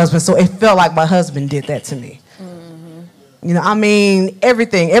like my husband, so it felt like my husband did that to me. I mean,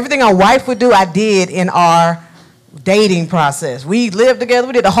 everything a wife would do, I did in our dating process. We lived together,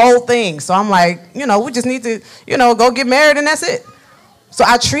 we did the whole thing. So I'm like, we just need to, go get married and that's it. So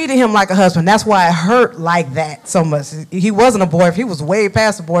I treated him like a husband. That's why it hurt like that so much. He wasn't a boyfriend. He was way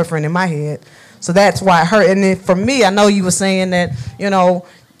past a boyfriend in my head. So that's why it hurt. And then for me, I know you were saying that,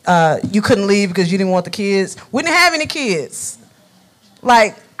 you couldn't leave because you didn't want the kids. We didn't have any kids.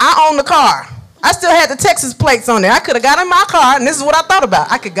 Like, I own the car. I still had the Texas plates on there. I could have got in my car, and this is what I thought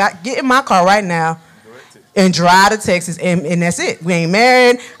about. I could get in my car right now and drive to Texas, and that's it. We ain't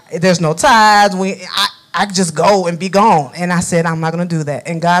married. There's no ties. I could just go and be gone. And I said, I'm not going to do that.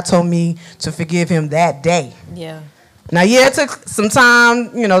 And God told me to forgive him that day. Yeah. Now, it took some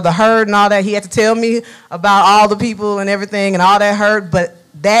time, the hurt and all that. He had to tell me about all the people and everything and all that hurt. But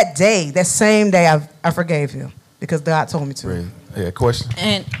that day, that same day, I forgave him because God told me to. Right. Yeah, question.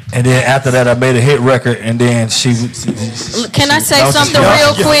 And then after that, I made a hit record, and then she can I say something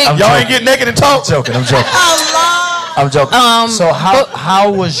real quick? Y'all ain't get naked and talk. I'm joking. I'm joking. So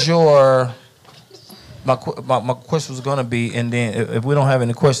how was your? My question was gonna be, and then if we don't have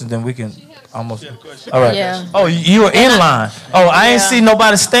any questions, then we can almost. All right. Yeah. Oh, you were in line. Oh, I ain't see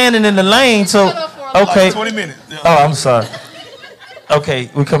nobody standing in the lane. So okay. 20 minutes. Oh, I'm sorry. Okay,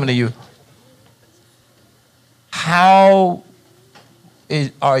 we're coming to you. How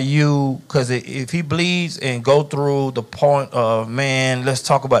are you, because if he bleeds and go through the point of, man, let's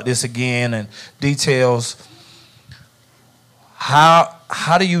talk about this again and details, how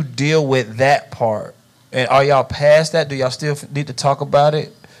do you deal with that part? And are y'all past that? Do y'all still need to talk about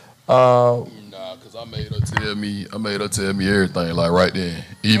it? Nah, because I made her tell me everything, like right then.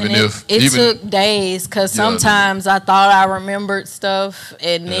 It took days, because sometimes I thought I remembered stuff,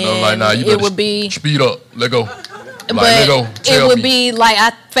 and then like, nah, it would be speed up, let go. But it would be like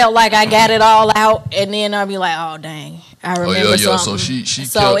I felt like I got it all out, and then I'd be like, "Oh dang, I remember something."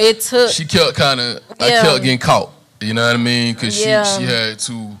 So she kept I kept getting caught. You know what I mean? Because she had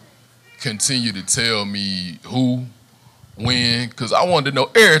to continue to tell me who, when, because I wanted to know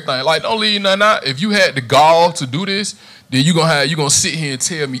everything. Like, don't leave nothing out. If you had the gall to do this, then you gonna sit here and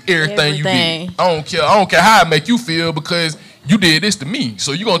tell me everything you did. I don't care how I make you feel because you did this to me.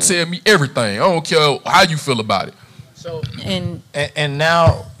 So you gonna tell me everything. I don't care how you feel about it. So and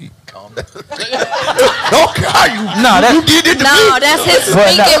now, calm down. Don't cry you. No, you did it to me. No, that's his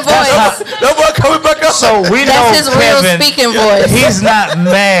speaking voice. That boy coming back up. So we that's know his Kevin, real speaking voice. He's not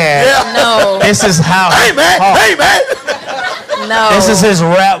mad. Yeah. No. This is how. Hey man. Hey man. No. This is his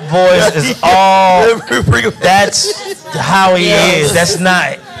rap voice. It's all. That's how he is. That's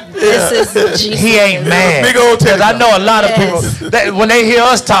not. This is Jesus. He ain't mad. Big old Because I know a lot of people that when they hear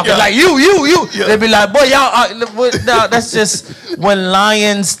us talking like you, they be like, boy, y'all. No, that's just when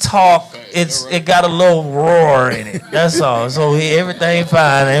lions talk. It got a little roar in it. That's all. So everything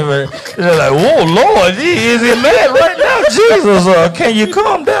fine. They're like, whoa, Lord, is he mad right now? Jesus, can you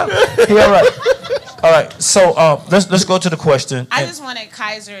calm down? He all right. All right, so let's go to the question. I just wanted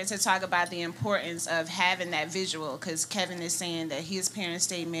Kaiser to talk about the importance of having that visual, because Kevin is saying that his parents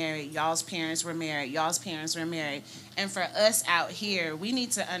stayed married, y'all's parents were married, y'all's parents were married. And for us out here, we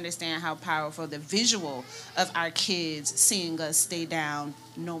need to understand how powerful the visual of our kids seeing us stay down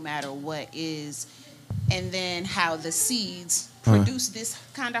no matter what is. And then how the seeds produce this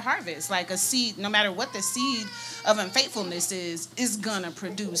kind of harvest. Like a seed, no matter what the seed of unfaithfulness is gonna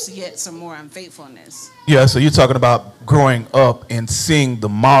produce yet some more unfaithfulness. Yeah, so you're talking about growing up and seeing the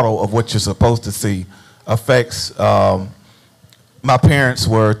model of what you're supposed to see affects. My parents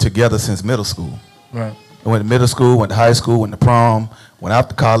were together since middle school. Right. I went to middle school, went to high school, went to prom, went out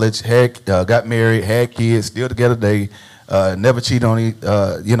to college, got married, had kids, still together today, never cheated on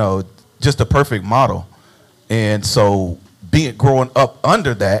you know, just a perfect model. And so growing up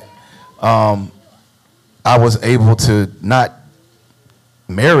under that, I was able to not,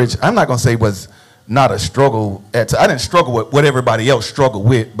 marriage, I'm not going to say was not a struggle. I didn't struggle with what everybody else struggled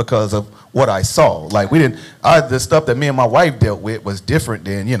with because of what I saw. Like the stuff that me and my wife dealt with was different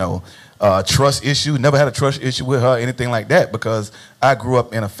than, you know, trust issue. Never had a trust issue with her, anything like that, because I grew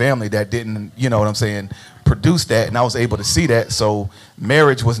up in a family that didn't, you know what I'm saying, produce that, and I was able to see that. So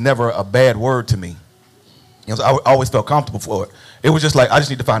marriage was never a bad word to me. You know, so I always felt comfortable for it. It was just like, I just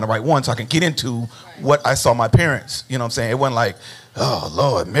need to find the right one so I can get into what I saw my parents. You know what I'm saying? It wasn't like, oh,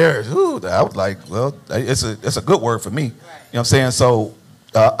 Lord, marriage. Ooh. I was like, well, it's a good word for me. You know what I'm saying? So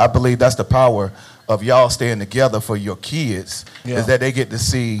I believe that's the power of y'all staying together for your kids, is that they get to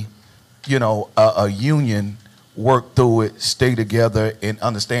see, you know, a union, work through it, stay together, and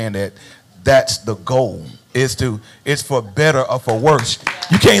understand that that's the goal. It's for better or for worse.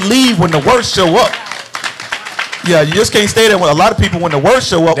 You can't leave when the worst show up. Yeah, you just can't stay there. When a lot of people, when the worst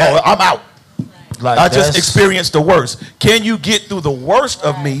show up, I'm out. Like I just experienced the worst. Can you get through the worst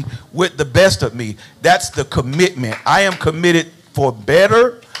of me with the best of me? That's the commitment. I am committed for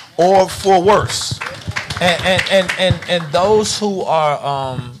better or for worse. And those who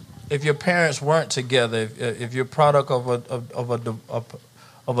are, if your parents weren't together, if you're product of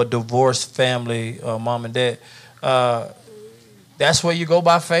a divorced family, mom and dad, that's where you go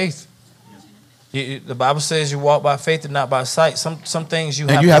by faith. The Bible says you walk by faith and not by sight. Some things you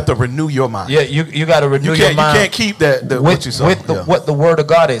have to renew your mind. Yeah, you got to renew your mind. You can't keep that what you saw. What the Word of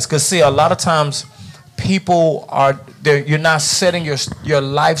God is. Because see, a lot of times people you're not setting your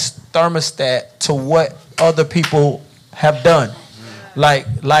life's thermostat to what other people have done. Like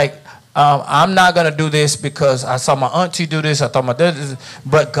I'm not going to do this because I saw my auntie do this. I thought my dad did this.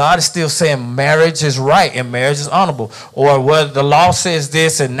 But God is still saying marriage is right and marriage is honorable. Or whether the law says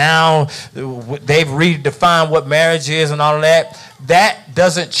this and now they've redefined what marriage is and all of that. That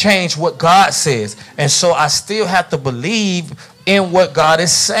doesn't change what God says. And so I still have to believe in what God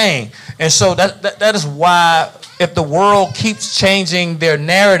is saying. And so that is why if the world keeps changing their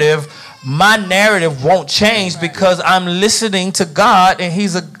narrative, my narrative won't change because I'm listening to God, and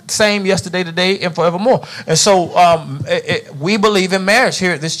He's the same yesterday, today, and forevermore. And so we believe in marriage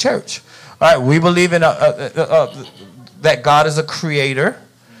here at this church. All right, we believe in that God is a creator,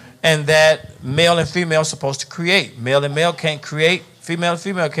 and that male and female are supposed to create. Male and male can't create. Female and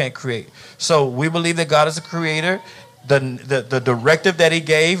female can't create. So we believe that God is a creator. The directive that He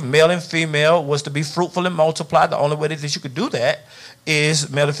gave, male and female, was to be fruitful and multiply. The only way that you could do that is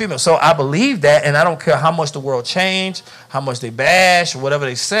male and female. So I believe that, and I don't care how much the world change, how much they bash, whatever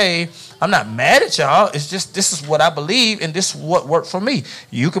they say. I'm not mad at y'all. It's just this is what I believe, and this is what worked for me.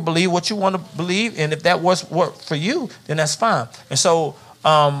 You can believe what you want to believe, and if that worked for you, then that's fine. And so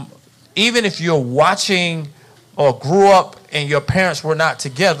even if you're watching or grew up and your parents were not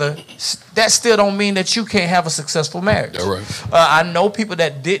together, that still don't mean that you can't have a successful marriage. That's right. I know people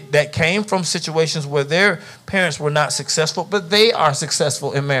that came from situations where their parents were not successful, but they are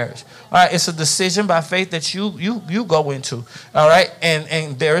successful in marriage. All right, it's a decision by faith that you go into. All right,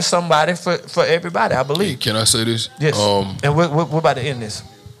 and there is somebody for everybody, I believe. Hey, can I say this? Yes. And we're about to end this.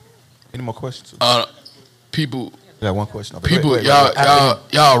 Any more questions? People. I got one question. People,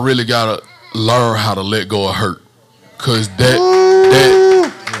 y'all really gotta learn how to let go of hurt, cause that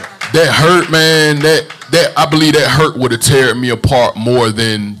hurt, man. That I believe that hurt would have teared me apart more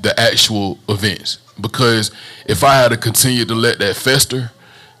than the actual events. Because if I had to continue to let that fester,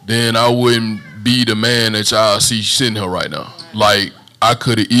 then I wouldn't be the man that y'all see sitting here right now. Like I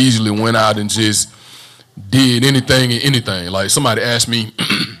could have easily went out and just did anything and anything. Like somebody asked me,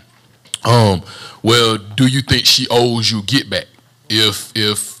 well, do you think she owes you get back? If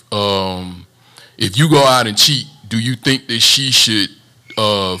you go out and cheat, do you think that she should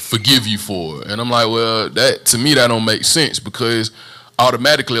forgive you for it? And I'm like, well, that to me that don't make sense, because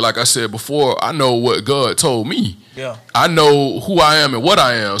automatically, like I said before, I know what God told me. Yeah. I know who I am and what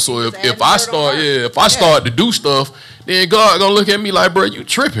I am. So if I start to do stuff, then God gonna look at me like, bro, you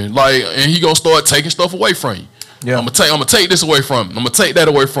tripping. Like, and He gonna start taking stuff away from you. Yeah. I'm gonna take this away from him. I'm gonna take that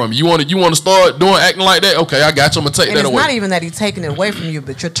away from you. You want to start acting like that? Okay, I got you. I'm gonna take And that it's away. not even that he's taking it away from you,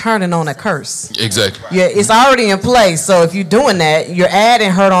 but you're turning on a curse. Exactly. Yeah, it's already in place. So if you're doing that, you're adding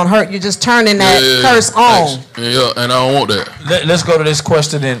hurt on hurt. You're just turning that curse on. Yeah, and I don't want that. Let's go to this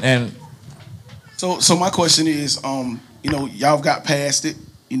question and. So my question is, y'all got past it,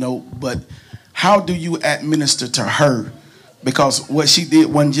 but how do you administer to her? Because what she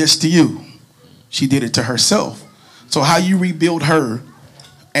did wasn't just to you. She did it to herself. So how you rebuild her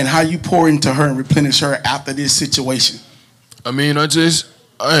and how you pour into her and replenish her after this situation? I mean, I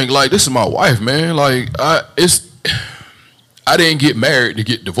ain't like, this is my wife, man. Like, I didn't get married to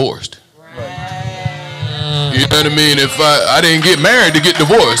get divorced. You know what I mean? If I didn't get married to get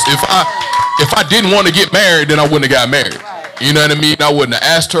divorced. If I didn't want to get married, then I wouldn't have got married. You know what I mean? I wouldn't have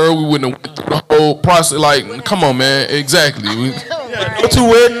asked her. We wouldn't have went through the whole process. Like, come on, man. Exactly. No 2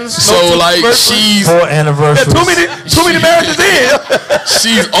 weddings. So like she's 4 anniversaries. Too many marriages in.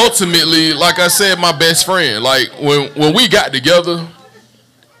 She's ultimately, like I said, my best friend. Like when we got together,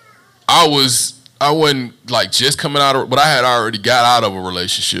 I wasn't like just coming out of, but I had already got out of a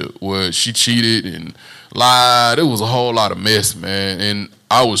relationship where she cheated and lied. It was a whole lot of mess, man, and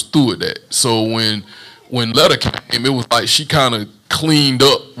I was through with that. So when Letter came, it was like she kind of cleaned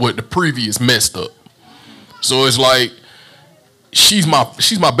up what the previous messed up. So it's like she's my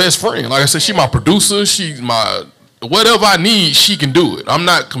best friend. Like I said, she's my producer. She's my whatever I need, she can do it. I'm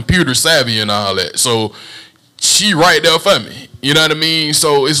not computer savvy and all that. So she right there for me. You know what I mean?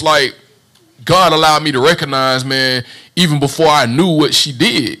 So it's like God allowed me to recognize, man, even before I knew what she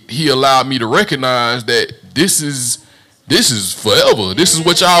did, he allowed me to recognize that this is forever. This is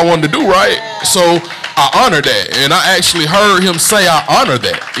what y'all wanted to do, right? So I honor that. And I actually heard him say I honor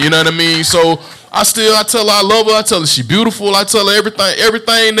that. You know what I mean? So I tell her I love her. I tell her she beautiful. I tell her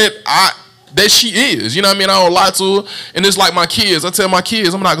everything that she is. You know what I mean? I don't lie to her. And it's like my kids. I tell my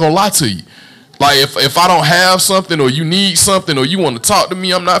kids, I'm not going to lie to you. Like, if I don't have something or you need something or you want to talk to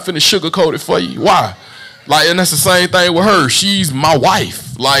me, I'm not finna sugarcoat it for you. Why? Like, and that's the same thing with her. She's my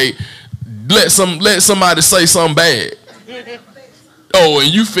wife. Like, let somebody say something bad. Oh,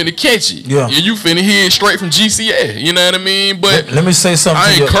 and you finna catch it. Yeah. And you finna hear it straight from GCA. You know what I mean? But let me say something.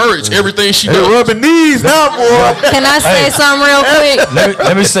 I encourage everything she They does. rubbing knees now, boy. Can I say something real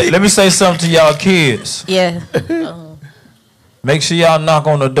quick? Let me say something to y'all kids. Yeah. Make sure y'all knock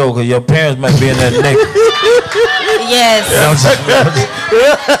on the door because your parents might be in that naked. Yes.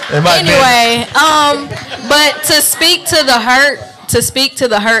 Anyway, but to speak to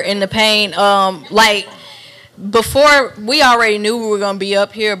the hurt and the pain, like before we already knew we were gonna be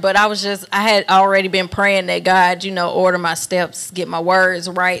up here, but I had already been praying that God, order my steps, get my words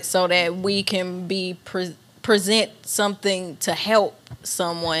right, so that we can be present something to help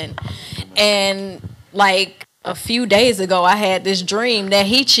someone. And like a few days ago, I had this dream that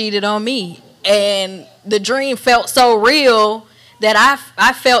he cheated on me, and the dream felt so real that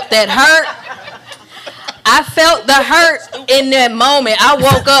I felt that hurt. I felt the hurt in that moment. I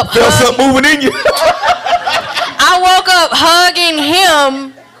woke up. Felt something moving in you. I woke up hugging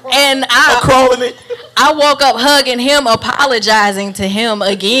him, and I woke up hugging him, apologizing to him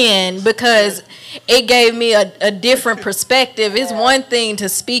again because it gave me a different perspective. It's one thing to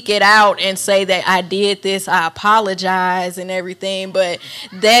speak it out and say that I did this, I apologize and everything, but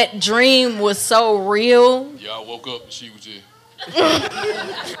that dream was so real. Yeah, I woke up and she was just.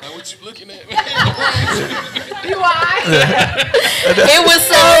 What you looking at? You alright? It was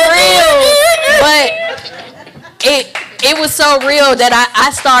so real, but it was so real that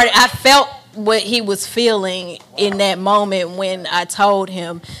I felt what he was feeling in that moment when I told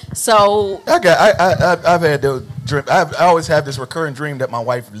him. So I've had those dreams. I always have this recurring dream that my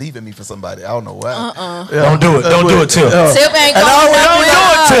wife leaving me for somebody. I don't know why. Yeah. Don't do it. Don't do it, Tip. Tip ain't And going don't do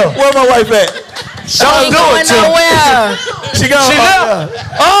it, Tip. Where my wife at? She ain't going nowhere. She gone. She left.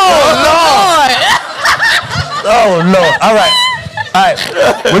 Oh Lord. All right.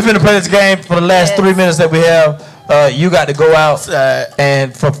 We're finna play this game for the last 3 minutes that we have. You got to go out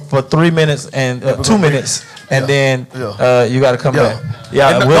and for 3 minutes and 2 minutes, and then you got to come back.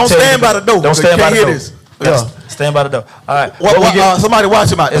 Yeah, don't stand by the door. Don't stand by the door. This. Stand by the door. All right. Somebody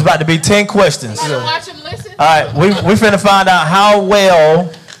watch him out. It's about to be 10 questions. Watch him listen. All right. We finna find out how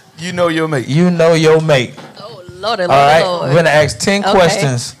well you know your mate. You know your mate. Oh Lord, all right. We're gonna ask 10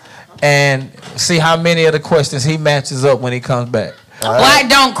 questions and see how many of the questions he matches up when he comes back. Right. Black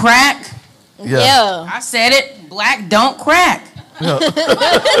don't crack. Yeah. I said it. Black don't crack. Yeah.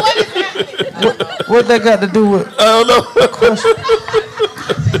 What that got to do with? I don't know.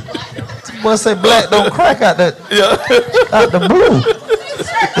 Boy say black don't crack out the blue.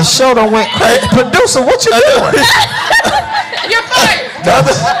 The show done went crazy. Producer, what you doing? You're fired.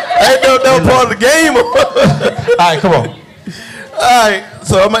 Ain't no part of the game. All right, come on. All right,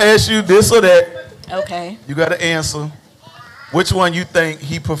 so I'm gonna ask you this or that. Okay. You got to answer which one you think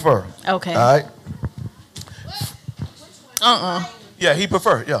he prefer. Okay. All right. Uh-uh. Yeah, he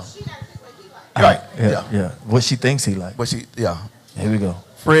prefer. Yeah. Right. Yeah. What she thinks he like. What she? Yeah. Here we go.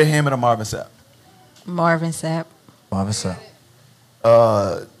 Fred Hammond or Marvin Sapp? Marvin Sapp. Marvin Sapp.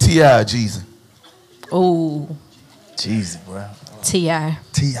 T.I. or Jeezy? Ooh. Jeezy, bro. T.I.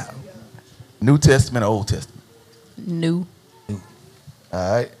 T.I. New Testament or Old Testament? New. All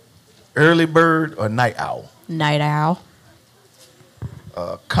right. Early bird or night owl? Night owl.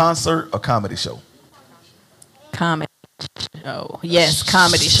 Concert or comedy show? Comedy show. Yes,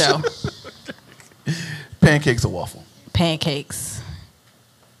 comedy show. Pancakes or waffle? Pancakes.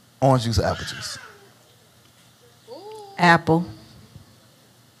 Orange juice or apple juice? Apple.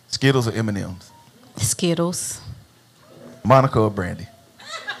 Skittles or M&M's? Skittles. Monica or Brandy?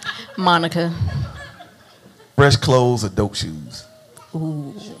 Monica. Fresh clothes or dope shoes?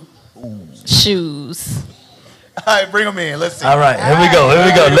 Ooh. Shoes. All right, bring them in. Let's see. All right, here we go.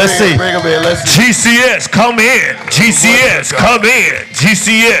 Let's see. Bring them in. Let's see. GCS, come in. GCS, come in.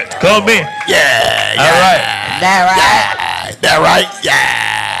 GCS, come in. Yeah. All right. That right? Yeah.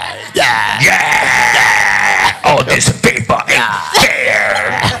 All this paper ain't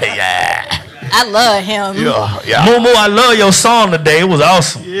fair. I love him. Yeah. Moo, I love your song today. It was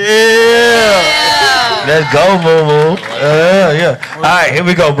awesome. Yeah. Let's go, Moo. Yeah. All right, here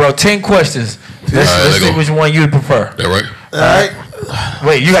we go, bro. 10 questions. Let's see which one you prefer. That right? All right.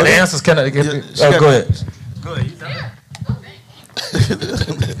 Wait, you got the answers? Can I get go ahead. Go ahead.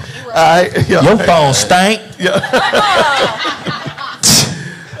 All right. Your phone stank.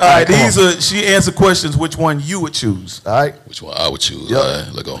 All right, she answered questions. Which one you would choose? All right. Which one I would choose? Yep. All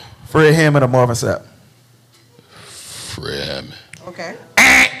right, let's go. Fred Hammond or Marvin Sapp? Fred Hammond. Okay.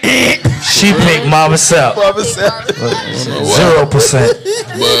 She picked Marvin Sapp. 0%.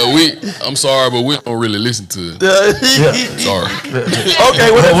 But I'm sorry, but we don't really listen to it. Sorry. Okay,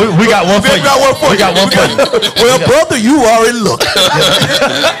 we got one for you. We got one for you. Well, brother, you already look.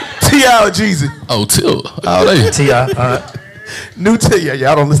 T.I. or Jeezy? Oh, Till. All day. T.I. All right. New T.I.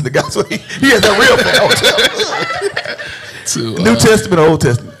 Yeah, I don't listen to guys. So he has that real fan. Till. New Testament or Old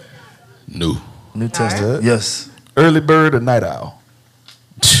Testament? New Testament. Right. Yes. Early bird or night owl?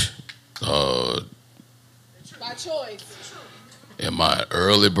 By choice. Am I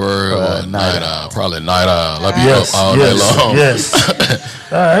early bird or night owl? Probably night owl. I be Yes. up all day long. Yes.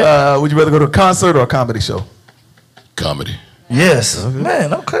 All right. Would you rather go to a concert or a comedy show? Comedy. Yes.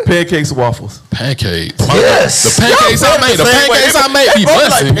 Man, okay. Pancakes or waffles? Pancakes. Yes. The pancakes I make. The pancakes I make be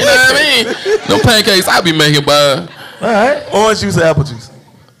busting. You know what I mean? No pancakes I be making by. All right. Orange juice or apple juice?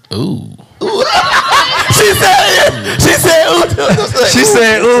 Ooh. She said ooh too. She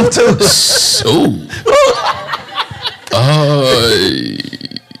said ooh too.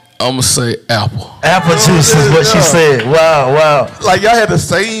 I'm gonna say apple. Apple juice is what she said. Wow. Like y'all had the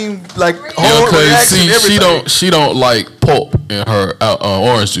same whole reaction. She don't like pulp in her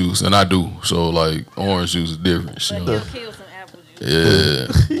orange juice, and I do. So like orange juice is different. She But don't- he'll kill some apple juice. Yeah.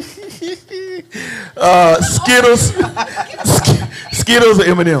 Skittles or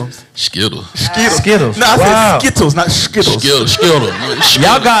M&M's? Skittles. Skittles. No, I said Skittles, not Skittles. Skittles.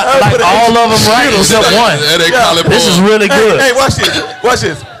 Y'all got like all of them right except one. This is really good. Hey, watch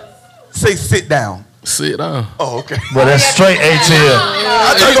this. Say sit down. Sit down. Oh, okay. Well, that's straight H here.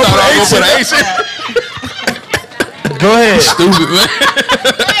 I thought you were going to put an H in. Go ahead. Stupid, man.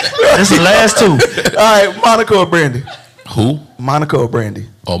 This is the last two. All right, Monica or Brandy? Who? Monica or Brandy?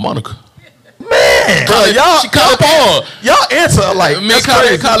 Oh, Monica. Man. Bro, She call it Paul. Y'all answer like Me that's call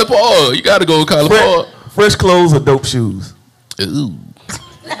crazy. it Paul. You gotta go with Call it Paul. Fresh clothes or dope shoes? Ooh.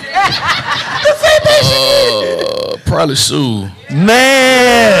 Probably shoe.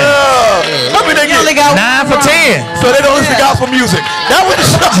 Man. How many they get? 9 for 10. So they don't listen to gospel music. That was the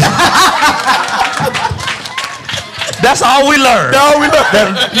show. That's all we learned.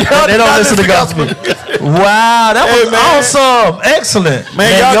 They don't listen to gospel. Wow, that was awesome. Excellent.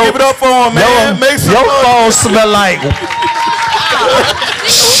 Man, y'all give it up for him, man. Make some your noise. phone smell like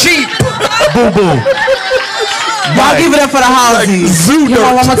sheep. Boo boo. Y'all give it up for the houses. Come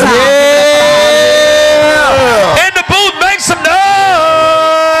on, one more time. Yeah. In the booth, make some noise.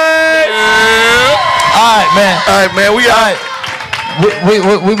 All right, man. All right, man. We all right.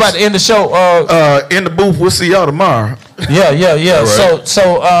 We about to end the show. In the booth. We'll see y'all tomorrow. Yeah. Right.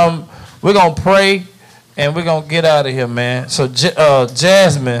 So we're gonna pray and we're gonna get out of here, man. So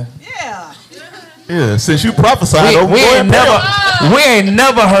Jasmine. Yeah, since you prophesied, we ain't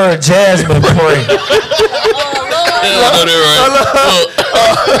never heard Jasmine pray.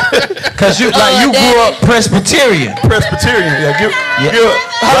 Cause you grew up Presbyterian. Yeah.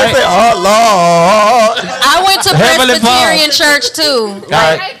 How Right. they say, oh Lord. I went to Heavenly Presbyterian church too.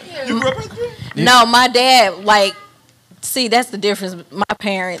 Like, You grew up Presbyterian? no, my dad, like, see, that's the difference. My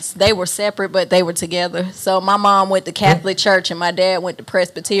parents, they were separate, but they were together. So my mom went to Catholic church and my dad went to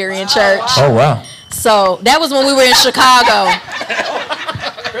Presbyterian church. Oh wow. So that was when we were in Chicago.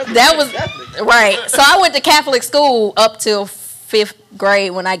 That was right. So I went to Catholic school up till 5th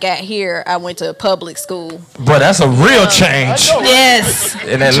grade. When I got here, I went to public school. But that's a real change. Yes,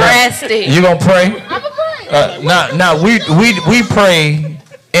 In Atlanta. drastic. You gonna pray? I'm gonna pray. Now we pray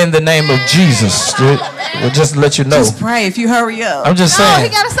in the name of Jesus. We'll just let you know. Just pray if you hurry up. I'm just No, he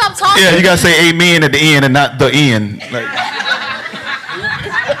saying. gotta stop talking. Yeah, you gotta say amen at the end and not the end. Like,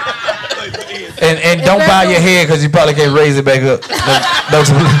 And don't bow your head because you probably can't raise it back up.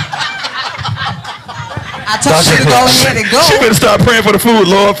 I told you to go ahead and go. she better start praying for the food,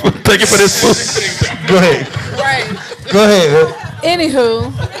 Lord. Thank you for this food. Go ahead. Right. Go ahead.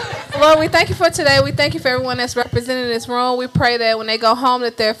 Anywho, Lord, we thank you for today. We thank you for everyone that's represented in this room. We pray that when they go home,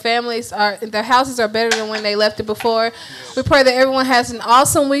 that their their houses are better than when they left it before. We pray that everyone has an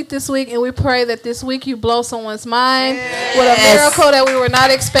awesome week this week, and we pray that this week you blow someone's mind with a miracle that we were not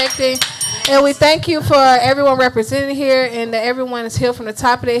expecting. And we thank you for everyone represented here, and that everyone is healed from the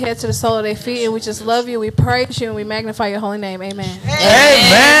top of their head to the sole of their feet. And we just love you. We praise you, and we magnify your holy name. Amen.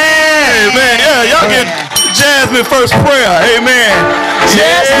 Amen. Yeah, y'all get Jasmine first prayer. Amen.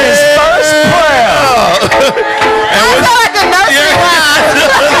 Jasmine's first prayer. And I feel like a nursery rhyme.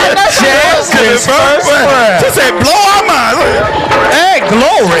 Jasmine's first prayer. She said, blow our minds. Hey,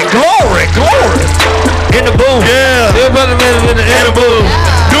 glory. In the booth. Yeah. In the booth.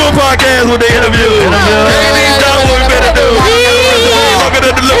 Do a podcast with the interview.